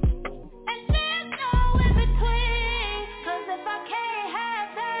 and there's no in between. 'Cause if I can't have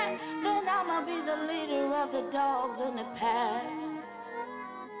that, then I'ma be the leader of the dogs in the pack.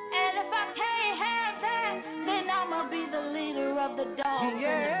 And if I can't have that, then I'ma be the leader of the dogs in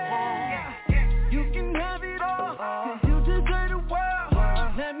the pack. You can have it all, 'cause you deserve the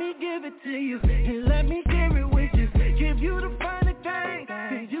world. Let me give it to you, and let me share it with you. Give you the finest thing,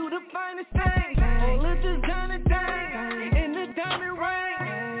 'cause you the finest thing. All the designer thing, in the diamond ring.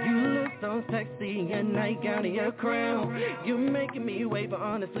 You look so sexy, your nightgown and your crown. You're making me wait, but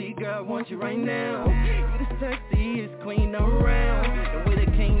honestly, girl, I want you right now. You the sexiest queen around, and with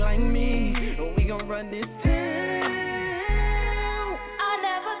a king like me, we gon' run this town. I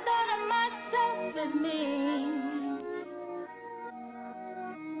never thought of myself as me.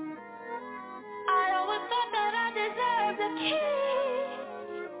 I always thought that I deserved a king,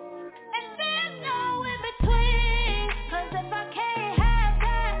 and there's no in between. 'Cause if I can't have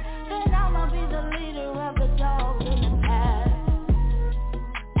that, then I'ma be the leader of the dogs in the pack.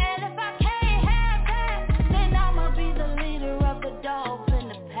 And if I can't have that, then I'ma be the leader of the dogs in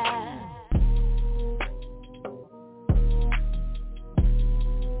the pack.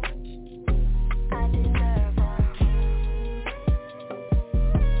 I deserve a king.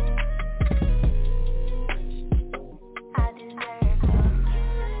 I deserve a king.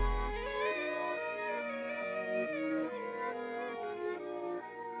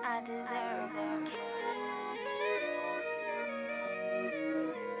 I deserve a king.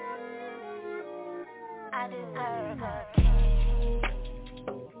 I deserve a king.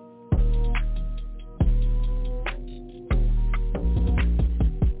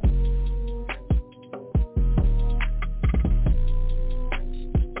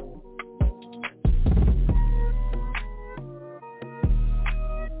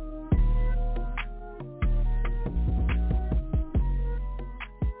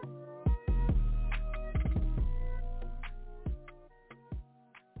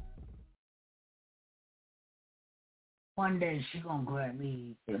 One day she gonna grant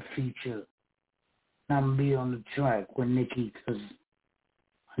me a feature. I'm gonna be on the track with Nikki, because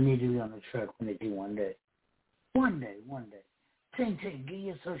I need to be on the track with Nikki one day. One day. Ting, give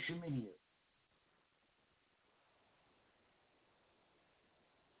your social media.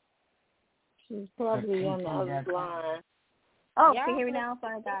 She's probably on the other line. Oh, can you hear me now?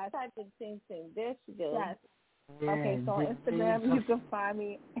 Sorry, guys. Type of Ting. There she goes. Yes. Okay, so on Instagram, you can find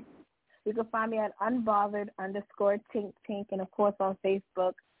me. You can find me at unbothered_tink, and of course on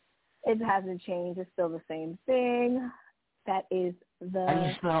Facebook, it hasn't changed. It's still the same thing. That is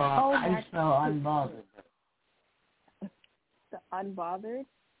the. How you spell unbothered? The unbothered.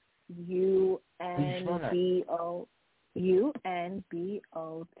 UNBOTHERED_tink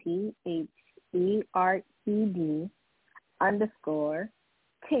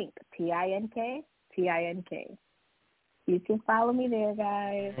TINK. You can follow me there,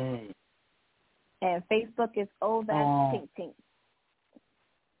 guys. And Facebook is Tink.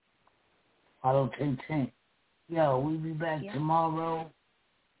 Follow Tink. Yo, we'll be back tomorrow.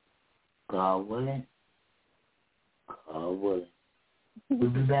 God willing. We'll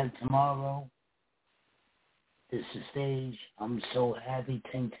be back tomorrow. This is Stage. I'm so happy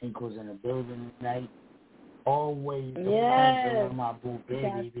Tink was in the building tonight. Always the pleasure of my boo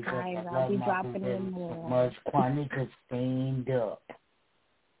baby, because I love my boo baby so much. Quanika stained up.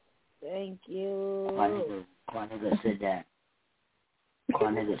 Thank you. Quanika said that.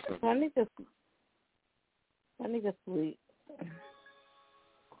 Quanika sweet.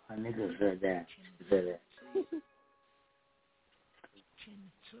 Quanika said that.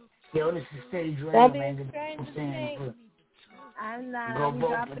 Yo, this is Stage Radio, man. I'm not. I'm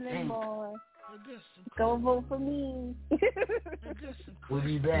dropping in more. Go vote for me. We'll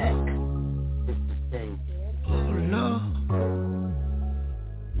be back. This is Stage. Oh, Lord.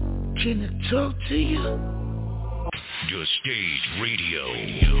 Can I talk to you? The Stage Radio.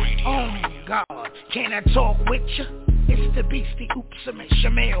 Oh, God. Can I talk with you? It's the Beastie Oops, I make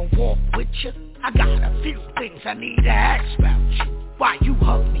your man walk with you. I got a few things I need to ask about you. Why you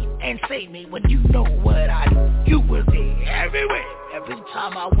hug me and say me when you know what I do? You were there everywhere, every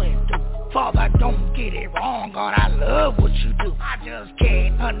time I went through. Father, don't get it wrong, God, I love what you do. I just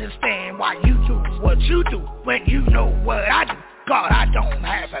can't understand why you do what you do when you know what I do. God, I don't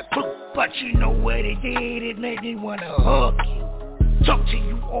have a clue, but you know what it did, it made me wanna hug you. Talk to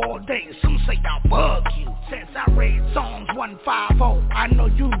you all day, some say I bug you. Since I read Psalms 150, I know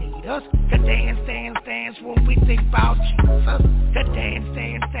you need us to dance when we think about Jesus. To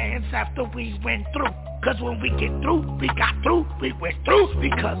dance after we went through. Cause when we get through, we got through, we went through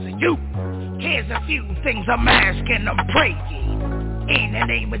because of you. Here's a few things I'm asking, I'm praying. In the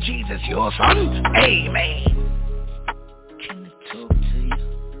name of Jesus, your son, amen. Can I talk to you?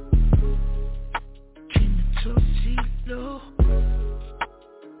 Can I talk to you, Lord?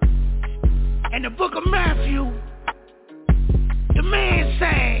 In the book of Matthew, the man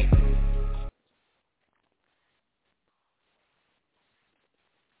said,